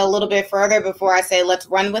look at it a little bit further before I say let's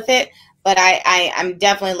run with it. But I'm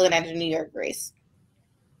definitely looking at the New York race.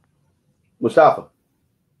 Mustafa.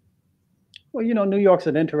 Well, you know, New York's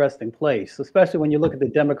an interesting place, especially when you look at the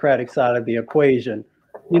Democratic side of the equation.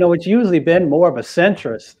 You know, it's usually been more of a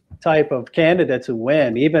centrist type of candidates who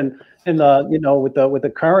win, even in the, you know, with the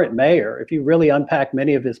current mayor. If you really unpack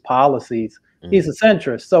many of his policies, he's a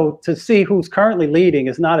centrist. So to see who's currently leading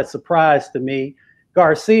is not a surprise to me.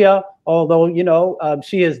 Garcia, although, you know,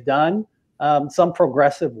 she has done some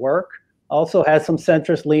progressive work, also has some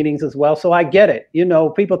centrist leanings as well. So I get it. You know,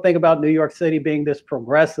 people think about New York City being this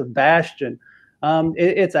progressive bastion.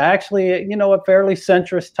 It's actually, you know, a fairly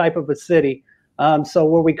centrist type of a city. So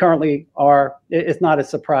where we currently are, it's not a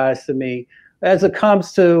surprise to me. As it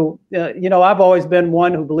comes to, you know, I've always been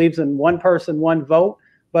one who believes in one person, one vote.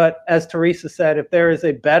 But as Teresa said, if there is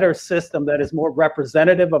a better system that is more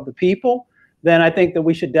representative of the people, then I think that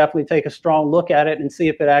we should definitely take a strong look at it and see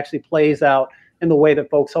if it actually plays out in the way that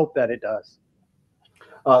folks hope that it does.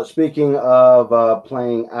 Speaking of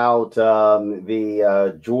playing out,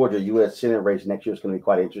 the Georgia U.S. Senate race next year is going to be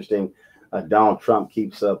quite interesting. Donald Trump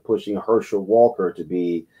keeps pushing Herschel Walker to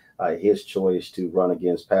be his choice to run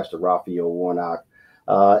against Pastor Raphael Warnock.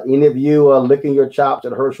 Any of you licking your chops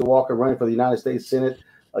at Herschel Walker running for the United States Senate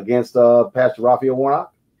against Pastor Raphael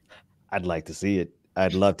Warnock? I'd like to see it.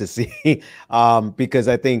 I'd love to see, because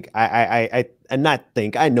I think I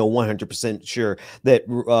know 100% sure that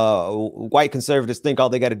white conservatives think all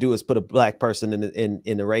they got to do is put a black person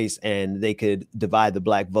in the race and they could divide the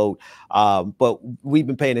black vote. But we've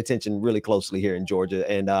been paying attention really closely here in Georgia,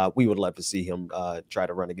 and we would love to see him try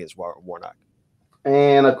to run against Warnock.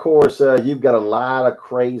 And of course, you've got a lot of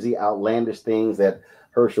crazy, outlandish things that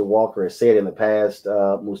Herschel Walker has said in the past,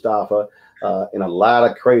 Mustafa. And a lot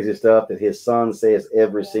of crazy stuff that his son says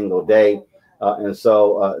every single day. And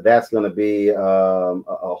so that's going to be a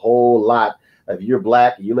whole lot. If you're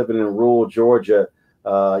black, you're living in rural Georgia,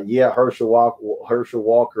 yeah, Herschel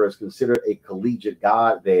Walker is considered a collegiate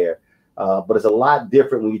god there. But it's a lot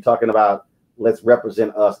different when you're talking about let's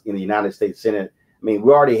represent us in the United States Senate. I mean,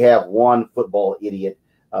 we already have one football idiot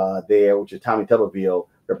there, which is Tommy Tuberville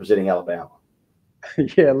representing Alabama.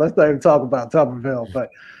 Yeah, let's not even talk about Tuberville, but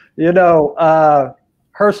you know,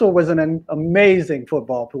 Herschel was an amazing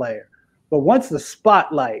football player. But once the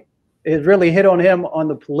spotlight is really hit on him on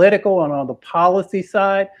the political and on the policy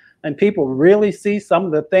side, and people really see some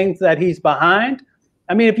of the things that he's behind.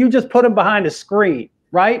 I mean, if you just put him behind a screen,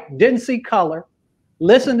 right? Didn't see color,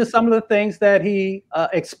 listen to some of the things that he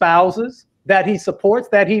espouses, that he supports,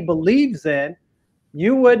 that he believes in,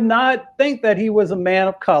 you would not think that he was a man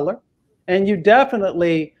of color. And you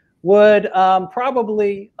definitely would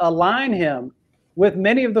probably align him with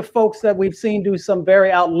many of the folks that we've seen do some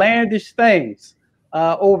very outlandish things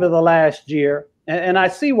over the last year. And I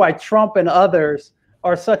see why Trump and others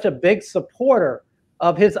are such a big supporter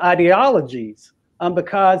of his ideologies,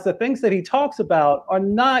 because the things that he talks about are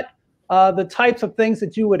not the types of things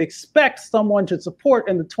that you would expect someone to support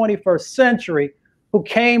in the 21st century who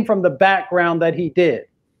came from the background that he did.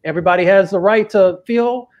 Everybody has the right to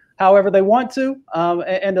feel however they want to,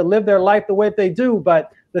 and to live their life the way they do.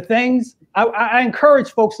 But the things, I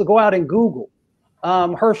encourage folks to go out and Google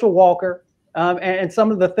Herschel Walker and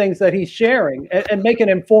some of the things that he's sharing, and make an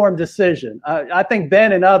informed decision. I think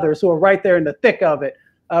Ben and others who are right there in the thick of it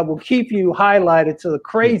will keep you highlighted to the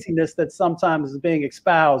craziness that sometimes is being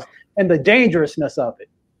espoused and the dangerousness of it.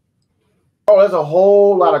 Oh, there's a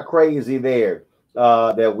whole lot of crazy there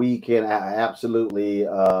that we can absolutely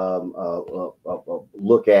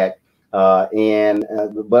look at. But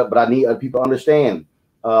I need people to understand,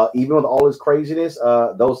 even with all this craziness,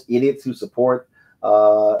 those idiots who support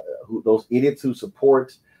Donald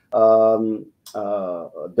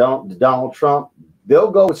Trump,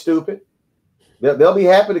 they'll go with stupid. They'll be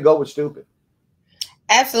happy to go with stupid.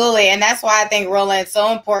 Absolutely. And that's why I think, Roland, it's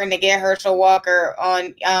so important to get Herschel Walker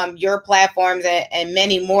on your platforms and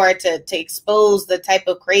many more to expose the type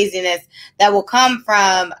of craziness that will come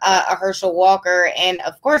from a Herschel Walker and,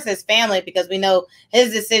 of course, his family, because we know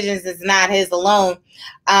his decisions is not his alone,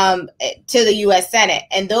 to the U.S. Senate.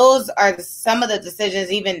 And those are some of the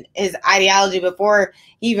decisions, even his ideology before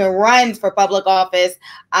he even runs for public office,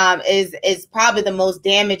 is probably the most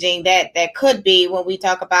damaging that could be when we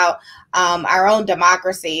talk about our own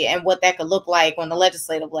democracy and what that could look like on the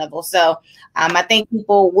legislative level. So I think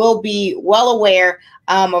people will be well aware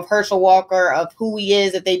of Herschel Walker, of who he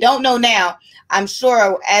is. If they don't know now, I'm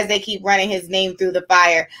sure as they keep running his name through the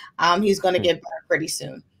fire, he's going to get burned pretty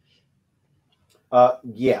soon.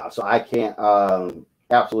 Yeah, so I can't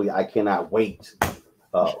absolutely, I cannot wait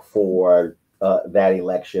for that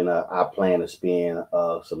election. I plan to spend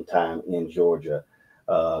some time in Georgia,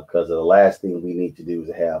 because the last thing we need to do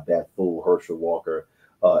is have that fool Herschel Walker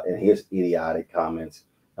and his idiotic comments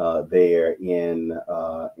there in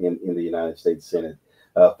the United States Senate.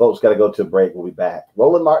 Folks, got to go to a break. We'll be back.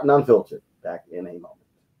 Roland Martin Unfiltered, back in a moment.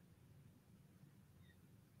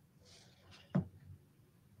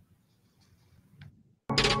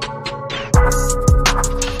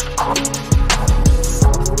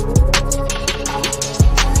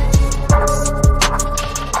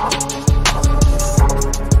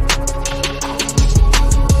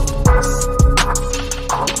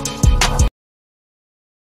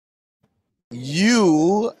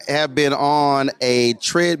 You have been on a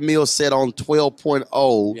treadmill set on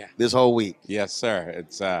 12.0 this whole week. Yes, sir.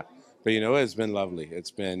 It's but it's been lovely.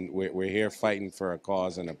 It's been we're here fighting for a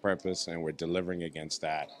cause and a purpose, and we're delivering against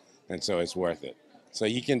that, and so it's worth it. So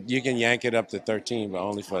you can yank it up to 13, but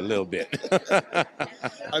only for a little bit.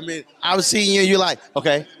 I mean, I was seeing you. You're like,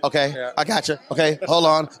 okay, Yeah. I gotcha. Okay, hold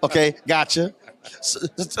on. Okay, gotcha.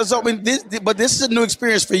 So I mean, this is a new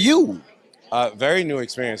experience for you. Very new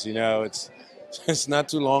experience. It's not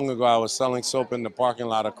too long ago I was selling soap in the parking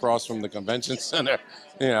lot across from the convention center.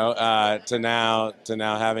 To now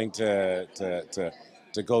having to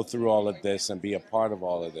go through all of this and be a part of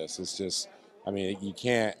all of this. It's just, I mean, you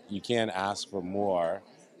can't ask for more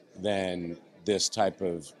than this type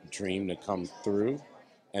of dream to come through,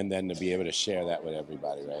 and then to be able to share that with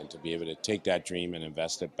everybody, right? And to be able to take that dream and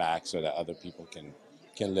invest it back so that other people can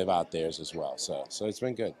live out theirs as well. So it's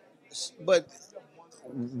been good. But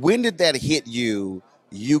when did that hit you?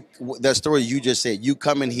 That story you just said, you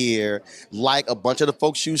come in here like a bunch of the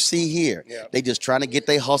folks you see here. Yeah. They just trying to get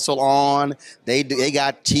their hustle on. They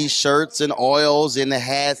got T-shirts and oils and the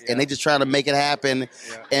hats, and they just trying to make it happen. Yeah.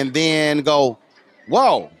 And then go,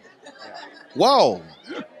 whoa.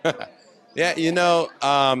 Yeah,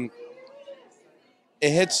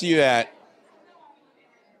 it hits you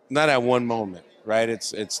not at one moment, right?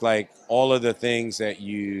 It's like all of the things that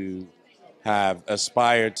you have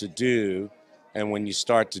aspired to do, and when you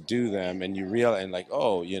start to do them and you realize, and like,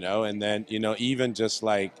 and then, even just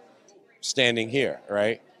like standing here,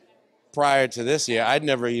 right? Prior to this year, I'd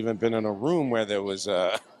never even been in a room where there was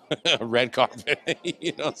a red carpet,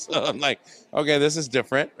 so I'm like, okay, this is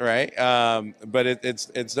different, right? But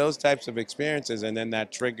it's those types of experiences, and then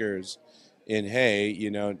that triggers in, hey,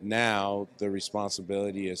 now the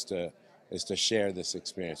responsibility is to share this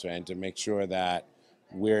experience, right? And to make sure that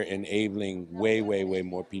we're enabling way, way, way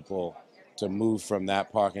more people to move from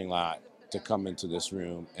that parking lot to come into this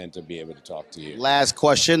room and to be able to talk to you. Last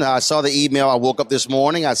question. I saw the email. I woke up this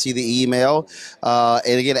morning. I see the email.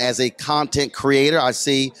 And again, as a content creator, I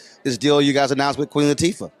see this deal you guys announced with Queen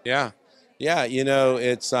Latifah. Yeah.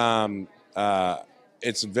 It's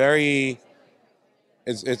very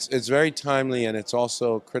timely, and it's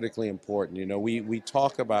also critically important. We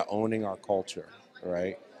talk about owning our culture,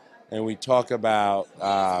 right? And we talk about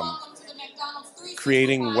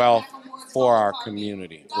creating wealth for our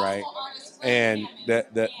community, right? And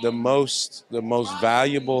the most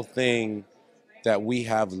valuable thing that we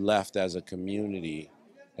have left as a community,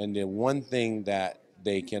 and the one thing that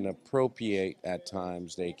they can appropriate at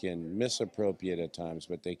times, they can misappropriate at times,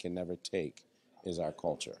 but they can never take, is our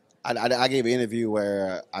culture. I gave an interview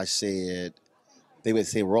where I said, they would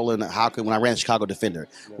say, Roland, how could, when I ran Chicago Defender,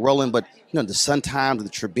 Roland, but the Sun Times, the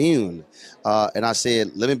Tribune, and I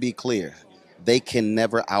said, let me be clear, they can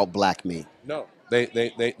never out-black me. No,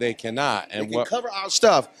 they cannot. And they can cover our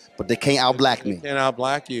stuff, but they can't out-black me. They can't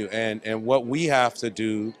out-black you. And what we have to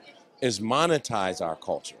do is monetize our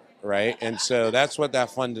culture, right? And so that's what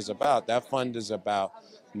that fund is about. That fund is about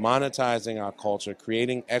monetizing our culture,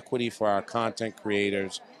 creating equity for our content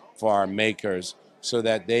creators, for our makers, so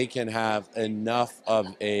that they can have enough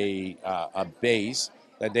of a base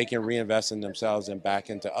that they can reinvest in themselves and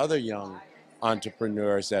back into other young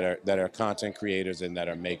entrepreneurs that are content creators and that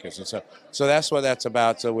are makers. And so that's what that's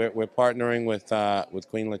about. So we're partnering with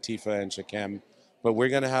Queen Latifah and Shakem, but we're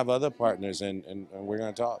going to have other partners and we're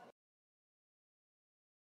going to talk.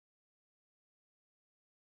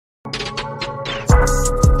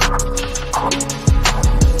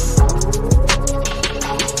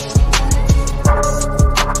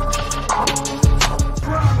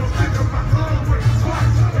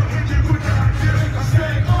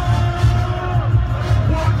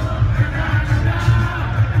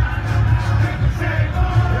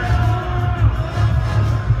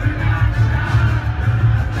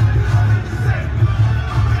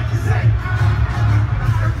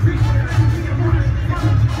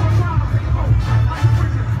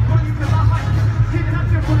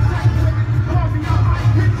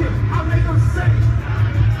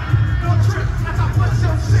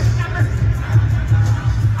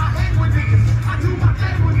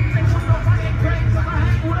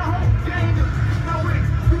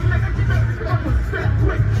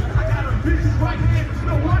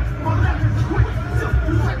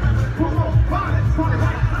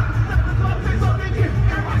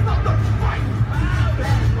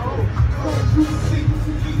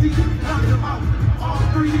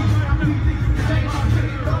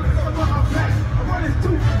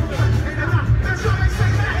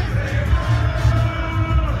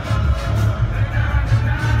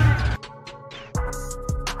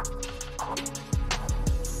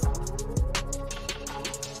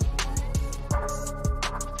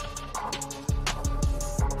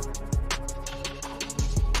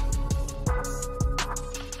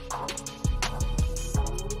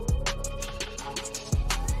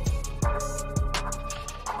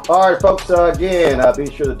 All right, folks, again,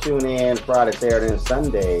 be sure to tune in Friday, Saturday, and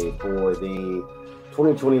Sunday for the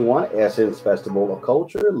 2021 Essence Festival of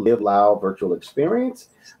Culture Live Loud virtual experience.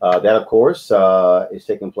 That, of course, is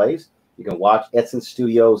taking place. You can watch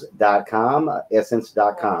essencestudios.com,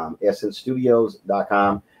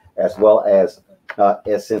 essencestudios.com, as well as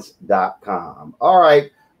essence.com. All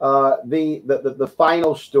right, the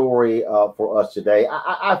final story for us today,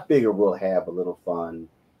 I figure we'll have a little fun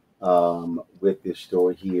with this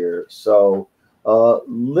story here. So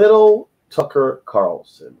little Tucker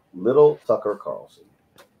Carlson,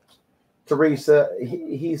 Teresa,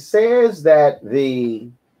 he says that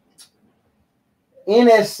the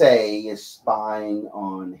NSA is spying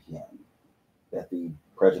on him, that the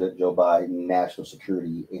President Joe Biden National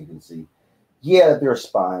Security Agency, they're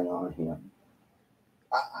spying on him.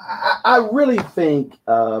 I really think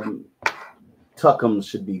Tuckums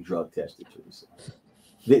should be drug tested, Teresa.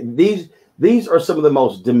 These are some of the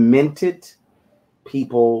most demented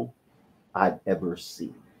people I've ever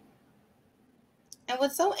seen. And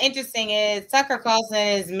what's so interesting is Tucker Carlson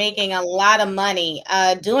is making a lot of money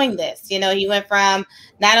doing this. He went from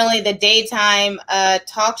not only the daytime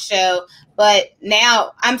talk show, but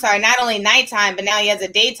now, not only nighttime, but now he has a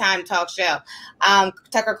daytime talk show,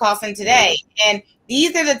 Tucker Carlson Today. And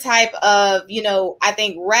these are the type of, I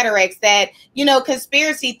think rhetorics that,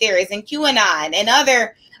 conspiracy theories and QAnon and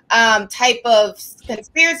other type of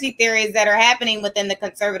conspiracy theories that are happening within the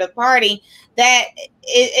conservative party, that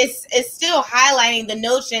is still highlighting the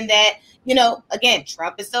notion that, again,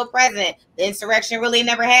 Trump is still president. The insurrection really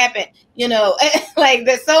never happened. Like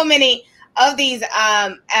there's so many of these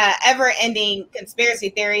ever-ending conspiracy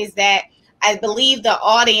theories that I believe the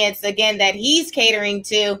audience, again, that he's catering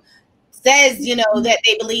to says, that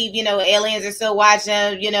they believe, aliens are still watching,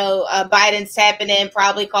 Biden's tapping in,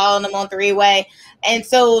 probably calling them on three-way. And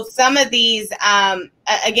so some of these,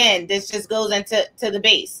 again, this just goes into the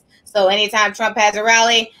base. So anytime Trump has a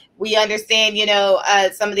rally, we understand,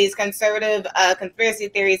 some of these conservative conspiracy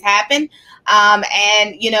theories happen.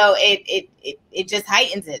 And, it just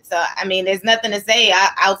heightens it. So, I mean, there's nothing to say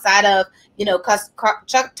outside of,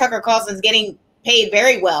 Tucker Carlson's getting paid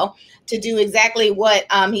very well to do exactly what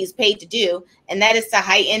he's paid to do, and that is to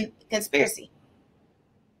heighten conspiracy.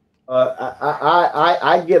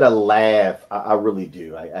 I get a laugh. I really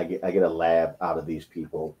do. I get a laugh out of these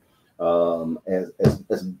people.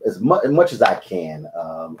 as much as I can,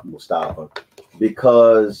 Mustafa,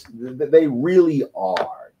 because they really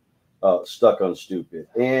are stuck on stupid.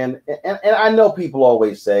 And I know people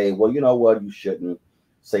always say, well, you know what, you shouldn't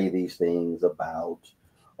say these things about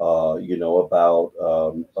other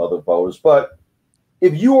voters. But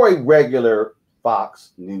if you are a regular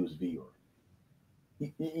Fox News viewer,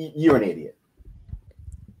 you're an idiot.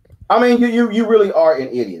 I mean, you really are an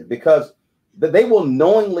idiot, because they will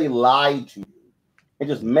knowingly lie to you and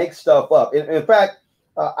just make stuff up. In fact,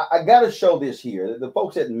 I got to show this here. The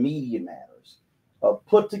folks at Media Matters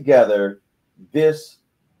put together this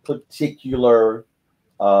particular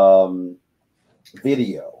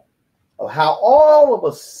video of how all of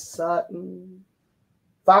a sudden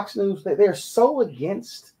Fox News, they're so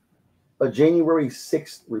against a January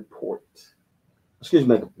 6th report. Excuse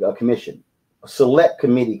me, a commission, a select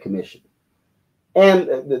committee commission. And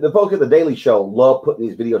the folks at the Daily Show love putting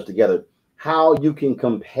these videos together, how you can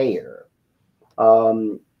compare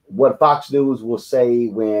what Fox News will say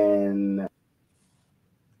when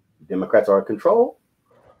Democrats are in control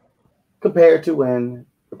compared to when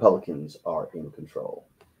Republicans are in control.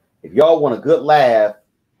 If y'all want a good laugh,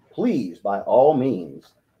 please, by all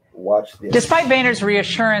means, watch this. Despite Boehner's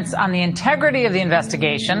reassurance on the integrity of the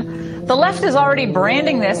investigation, the left is already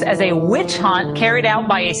branding this as a witch hunt carried out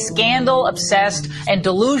by a scandal-obsessed and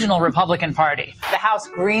delusional Republican Party. The House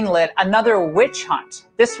greenlit another witch hunt,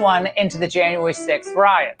 this one into the January 6th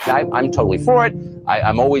riots. I'm totally for it.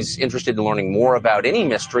 I'm always interested in learning more about any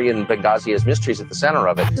mystery, and Benghazi has mysteries at the center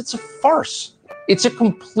of it. It's a farce. It's a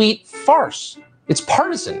complete farce. It's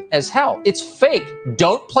partisan as hell. It's fake.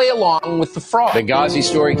 Don't play along with the fraud. The Benghazi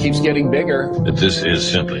story keeps getting bigger. But this is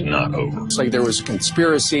simply not over. It's like there was a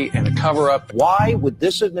conspiracy and a cover-up. Why would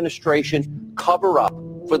this administration cover up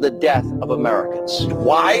for the death of Americans?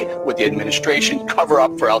 Why would the administration cover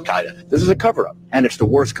up for Al-Qaeda? This is a cover-up, and it's the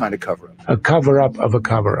worst kind of cover-up. A cover-up of a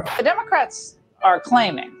cover-up. The Democrats are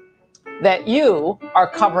claiming that you are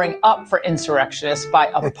covering up for insurrectionists by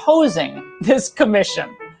opposing this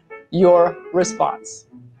commission. Your response?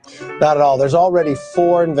 Not at all. There's already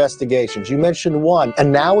 4 investigations. You mentioned one,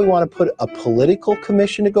 and now we want to put a political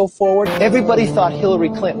commission to go forward. Everybody thought Hillary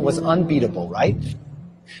Clinton was unbeatable, right?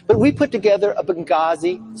 But we put together a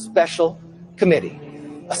Benghazi special committee,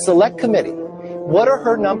 a select committee. What are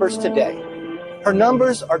her numbers today? Her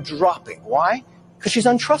numbers are dropping. Why? Because she's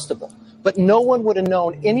untrustable. But no one would have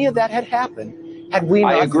known any of that had happened had we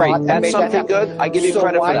not thought that made that happen. Good. I give you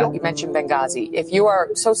credit for that. You mentioned Benghazi. If you are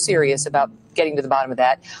so serious about getting to the bottom of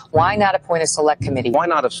that, why not appoint a select committee? Why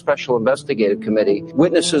not a special investigative committee?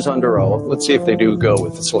 Witnesses under oath. Let's see if they do go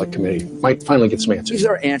with the select committee. Might finally get some answers. These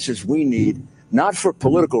are answers we need, not for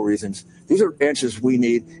political reasons. These are answers we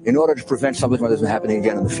need in order to prevent something like this from happening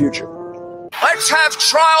again in the future. Let's have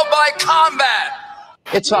trial by combat.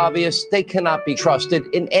 It's obvious they cannot be trusted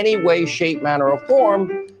in any way, shape, manner, or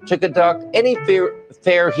form to conduct any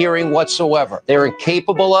fair hearing whatsoever. They're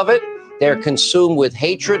incapable of it. They're consumed with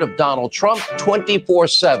hatred of Donald Trump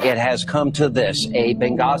 24/7. It has come to this. A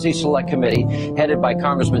Benghazi Select Committee headed by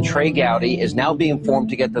Congressman Trey Gowdy is now being formed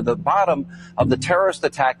to get to the bottom of the terrorist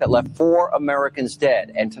attack that left 4 Americans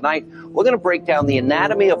dead. And tonight, we're going to break down the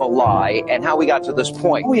anatomy of a lie and how we got to this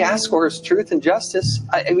point. All we ask for is truth and justice.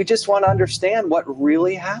 We just want to understand what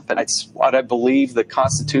really happened. It's what I believe the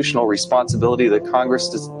constitutional responsibility that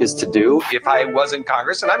Congress is to do. If I was in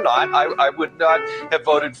Congress, and I'm not, I would not have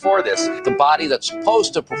voted for this. The body that's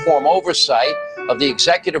supposed to perform oversight of the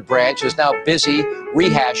executive branch is now busy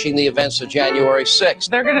rehashing the events of January 6th.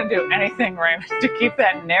 They're going to do anything, Raymond, to keep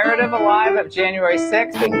that narrative alive of January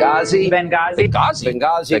 6th. Benghazi. Benghazi. Benghazi.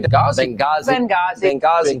 Benghazi. Benghazi. Benghazi.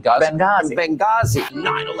 Benghazi. Benghazi. Benghazi.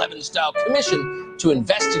 9/11 style commission to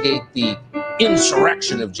investigate the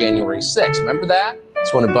insurrection of January 6th. Remember that?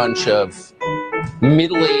 It's when a bunch of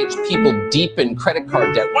middle-aged people deep in credit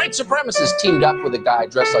card debt, white supremacists, teamed up with a guy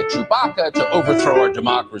dressed like Chewbacca to overthrow our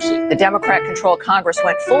democracy. The Democrat-controlled Congress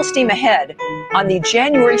went full steam ahead on the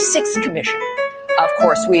January 6th commission. Of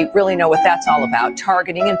course, we really know what that's all about,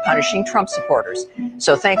 targeting and punishing Trump supporters.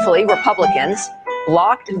 So thankfully, Republicans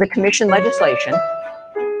blocked the commission legislation.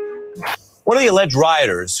 One of the alleged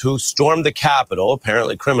rioters who stormed the Capitol,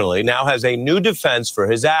 apparently criminally, now has a new defense for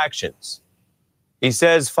his actions. He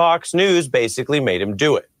says Fox News basically made him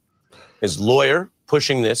do it. His lawyer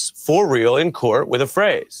pushing this for real in court with a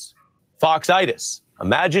phrase, Foxitis.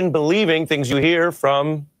 Imagine believing things you hear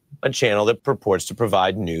from a channel that purports to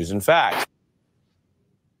provide news and facts.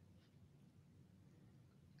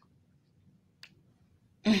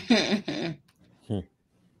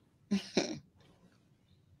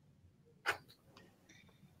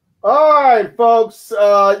 All right, folks.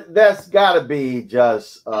 That's got to be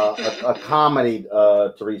just a comedy,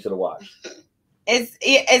 Teresa, to watch.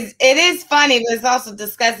 It is funny, but it's also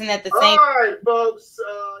disgusting at the same. All right, folks.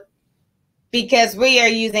 Because we are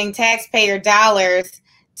using taxpayer dollars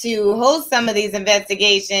to host some of these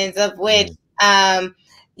investigations, of which,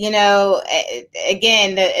 you know,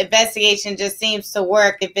 again, the investigation just seems to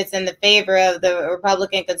work if it's in the favor of the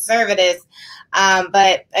Republican conservatives.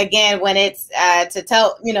 But again, when it's to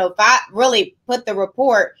tell, you know, really put the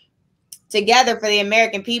report together for the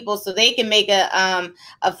American people so they can make a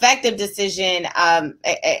effective decision.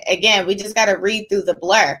 Again, we just got to read through the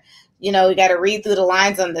blur. You know, we got to read through the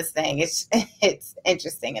lines on this thing. It's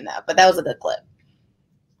interesting enough, but that was a good clip.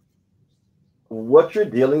 What you're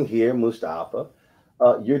dealing here, Mustafa,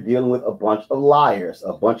 you're dealing with a bunch of liars,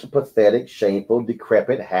 a bunch of pathetic, shameful,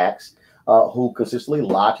 decrepit hacks who consistently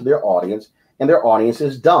lie to their audience, and their audience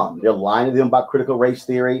is dumb. They're lying to them about critical race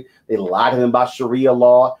theory. They lie to them about Sharia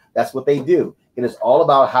law. That's what they do. It is all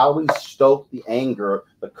about how we stoke the anger,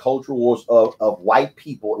 the cultural wars of white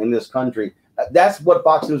people in this country. That's what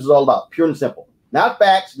Fox News is all about, pure and simple. Not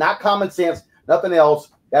facts, not common sense, nothing else.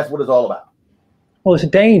 That's what it's all about. Well, it's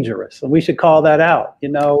dangerous, and we should call that out. You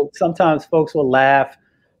know, sometimes folks will laugh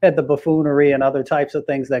at the buffoonery and other types of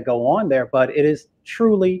things that go on there, but it is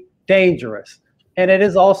truly dangerous. And it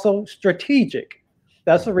is also strategic.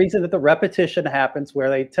 That's the reason that the repetition happens,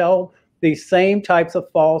 where they tell these same types of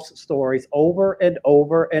false stories over and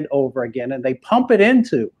over and over again, and they pump it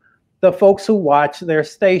into the folks who watch their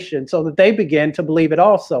station so that they begin to believe it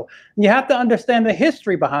also. And you have to understand the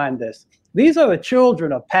history behind this. These are the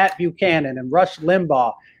children of Pat Buchanan and Rush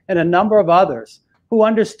Limbaugh and a number of others who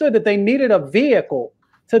understood that they needed a vehicle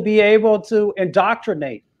to be able to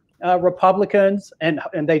indoctrinate Republicans, and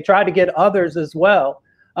they tried to get others as well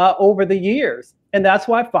over the years. And that's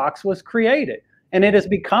why Fox was created. And it has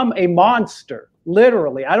become a monster,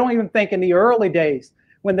 literally. I don't even think in the early days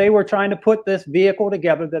when they were trying to put this vehicle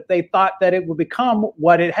together that they thought that it would become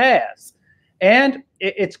what it has. And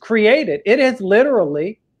it's created. It has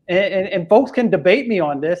literally, and folks can debate me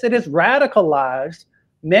on this, it has radicalized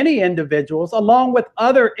many individuals along with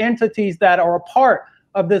other entities that are a part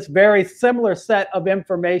of this very similar set of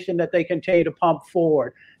information that they continue to pump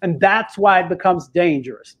forward. And that's why it becomes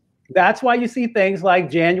dangerous. That's why you see things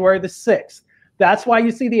like January the 6th. That's why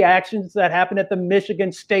you see the actions that happen at the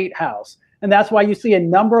Michigan State House. And that's why you see a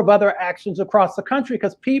number of other actions across the country,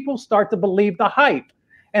 because people start to believe the hype,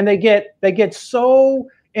 and they get so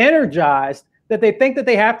energized that they think that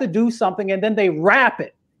they have to do something, and then they wrap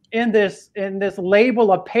it in this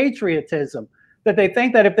label of patriotism, that they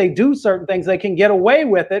think that if they do certain things, they can get away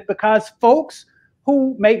with it, because folks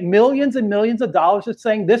who make millions and millions of dollars are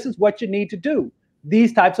saying this is what you need to do.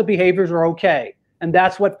 These types of behaviors are okay. And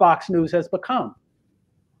that's what Fox News has become.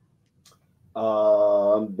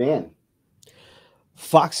 Ben.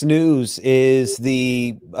 Fox News is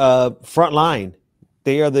the front line.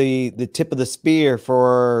 They are the tip of the spear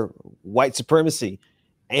for white supremacy.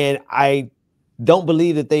 And I don't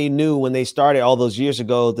believe that they knew when they started all those years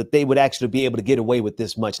ago that they would actually be able to get away with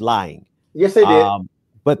this much lying. Yes, they did.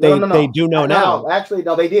 But they do know now. Actually,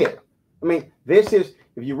 no, they did. I mean, this is,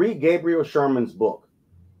 if you read Gabriel Sherman's book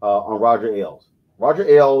on Roger Ailes, Roger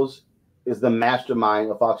Ailes is the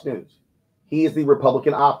mastermind of Fox News. He is the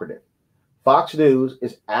Republican operative. Fox News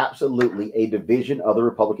is absolutely a division of the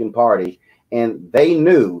Republican Party, and they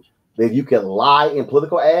knew that you could lie in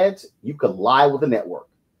political ads, you could lie with a network.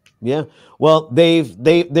 Yeah, well,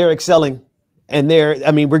 they're excelling, and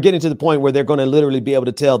we're getting to the point where they're going to literally be able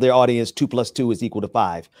to tell their audience 2 + 2 is equal to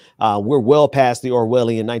 5. We're well past the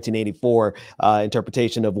Orwellian 1984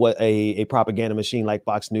 interpretation of what a propaganda machine like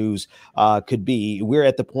Fox News could be. We're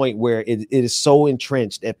at the point where it is so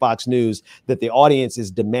entrenched at Fox News that the audience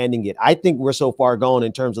is demanding it. I think we're so far gone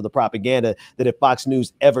in terms of the propaganda that if Fox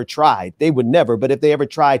News ever tried, they would never, but if they ever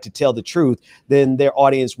tried to tell the truth, then their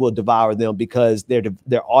audience will devour them, because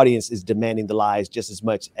their audience is demanding the lies just as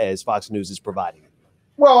much as Fox News is providing.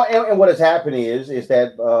 Well, and what is happening is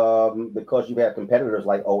that because you have competitors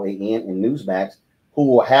like OAN and Newsmax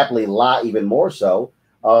who will happily lie even more so,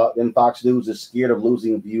 then Fox News is scared of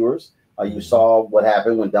losing viewers. You saw what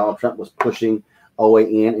happened when Donald Trump was pushing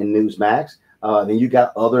OAN and Newsmax. Then you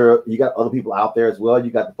got other people out there as well.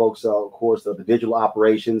 You got the folks, of course, of the digital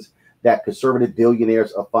operations that conservative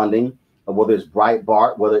billionaires are funding, whether it's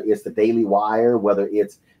Breitbart, whether it's the Daily Wire, whether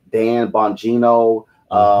it's Dan Bongino.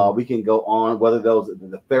 We can go on, whether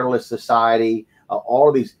the Federalist Society, all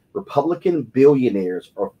of these Republican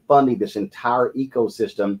billionaires are funding this entire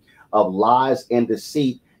ecosystem of lies and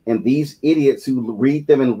deceit. And these idiots who read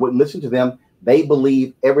them and listen to them, they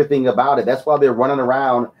believe everything about it. That's why they're running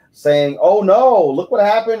around saying, oh no, look what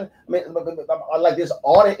happened. I mean, like this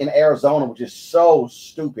audit in Arizona, which is so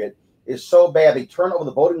stupid. It's so bad. They turn over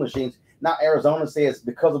the voting machines. Now Arizona says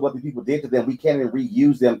because of what the people did to them, we can't even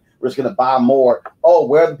reuse them. We're just going to buy more. Oh,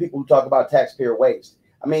 where are the people who talk about taxpayer waste?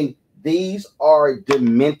 I mean, these are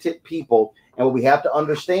demented people. And what we have to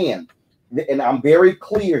understand, and I'm very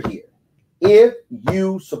clear here, if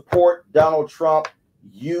you support Donald Trump,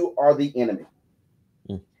 you are the enemy.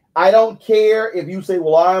 I don't care if you say,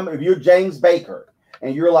 well, if you're James Baker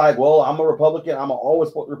and you're like, well, I'm a Republican, I'm always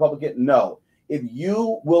support the Republican. No, if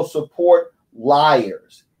you will support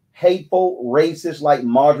liars, hateful racists like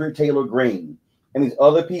Marjorie Taylor Greene and these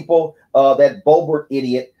other people, that Boebert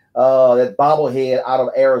idiot, that bobblehead out of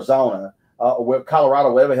Arizona, or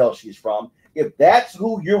Colorado, wherever the hell she's from, if that's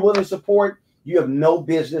who you're willing to support, you have no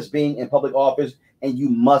business being in public office and you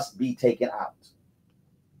must be taken out.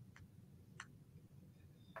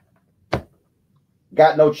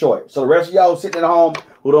 Got no choice. So the rest of y'all sitting at home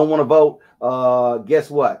who don't want to vote, guess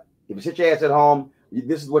what? If you sit your ass at home,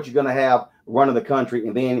 this is what you're going to have running the country,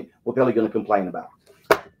 and then what the hell are you going to complain about?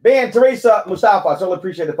 Ben, Teresa, Mustafa, I certainly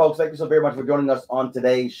appreciate it, folks. Thank you so very much for joining us on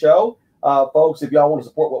today's show. Folks, if y'all want to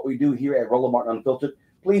support what we do here at Roland Martin Unfiltered,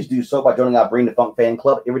 please do so by joining our Bring the Funk fan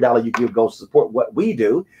club. Every dollar you give goes to support what we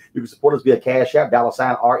do. You can support us via Cash App,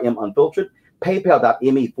 $RM Unfiltered,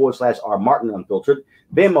 PayPal.me/R Martin Unfiltered,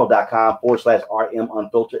 Venmo.com/RM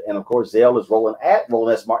Unfiltered, and of course, Zelle is Roland at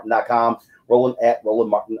RolandSMartin.com, Roland at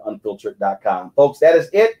RolandMartinUnfiltered.com. Folks, that is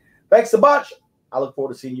it. Thanks a bunch. I look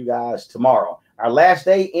forward to seeing you guys tomorrow. Our last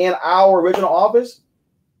day in our original office,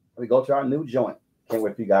 we go to our new joint. Can't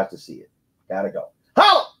wait for you guys to see it. Gotta go.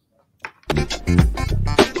 Holla!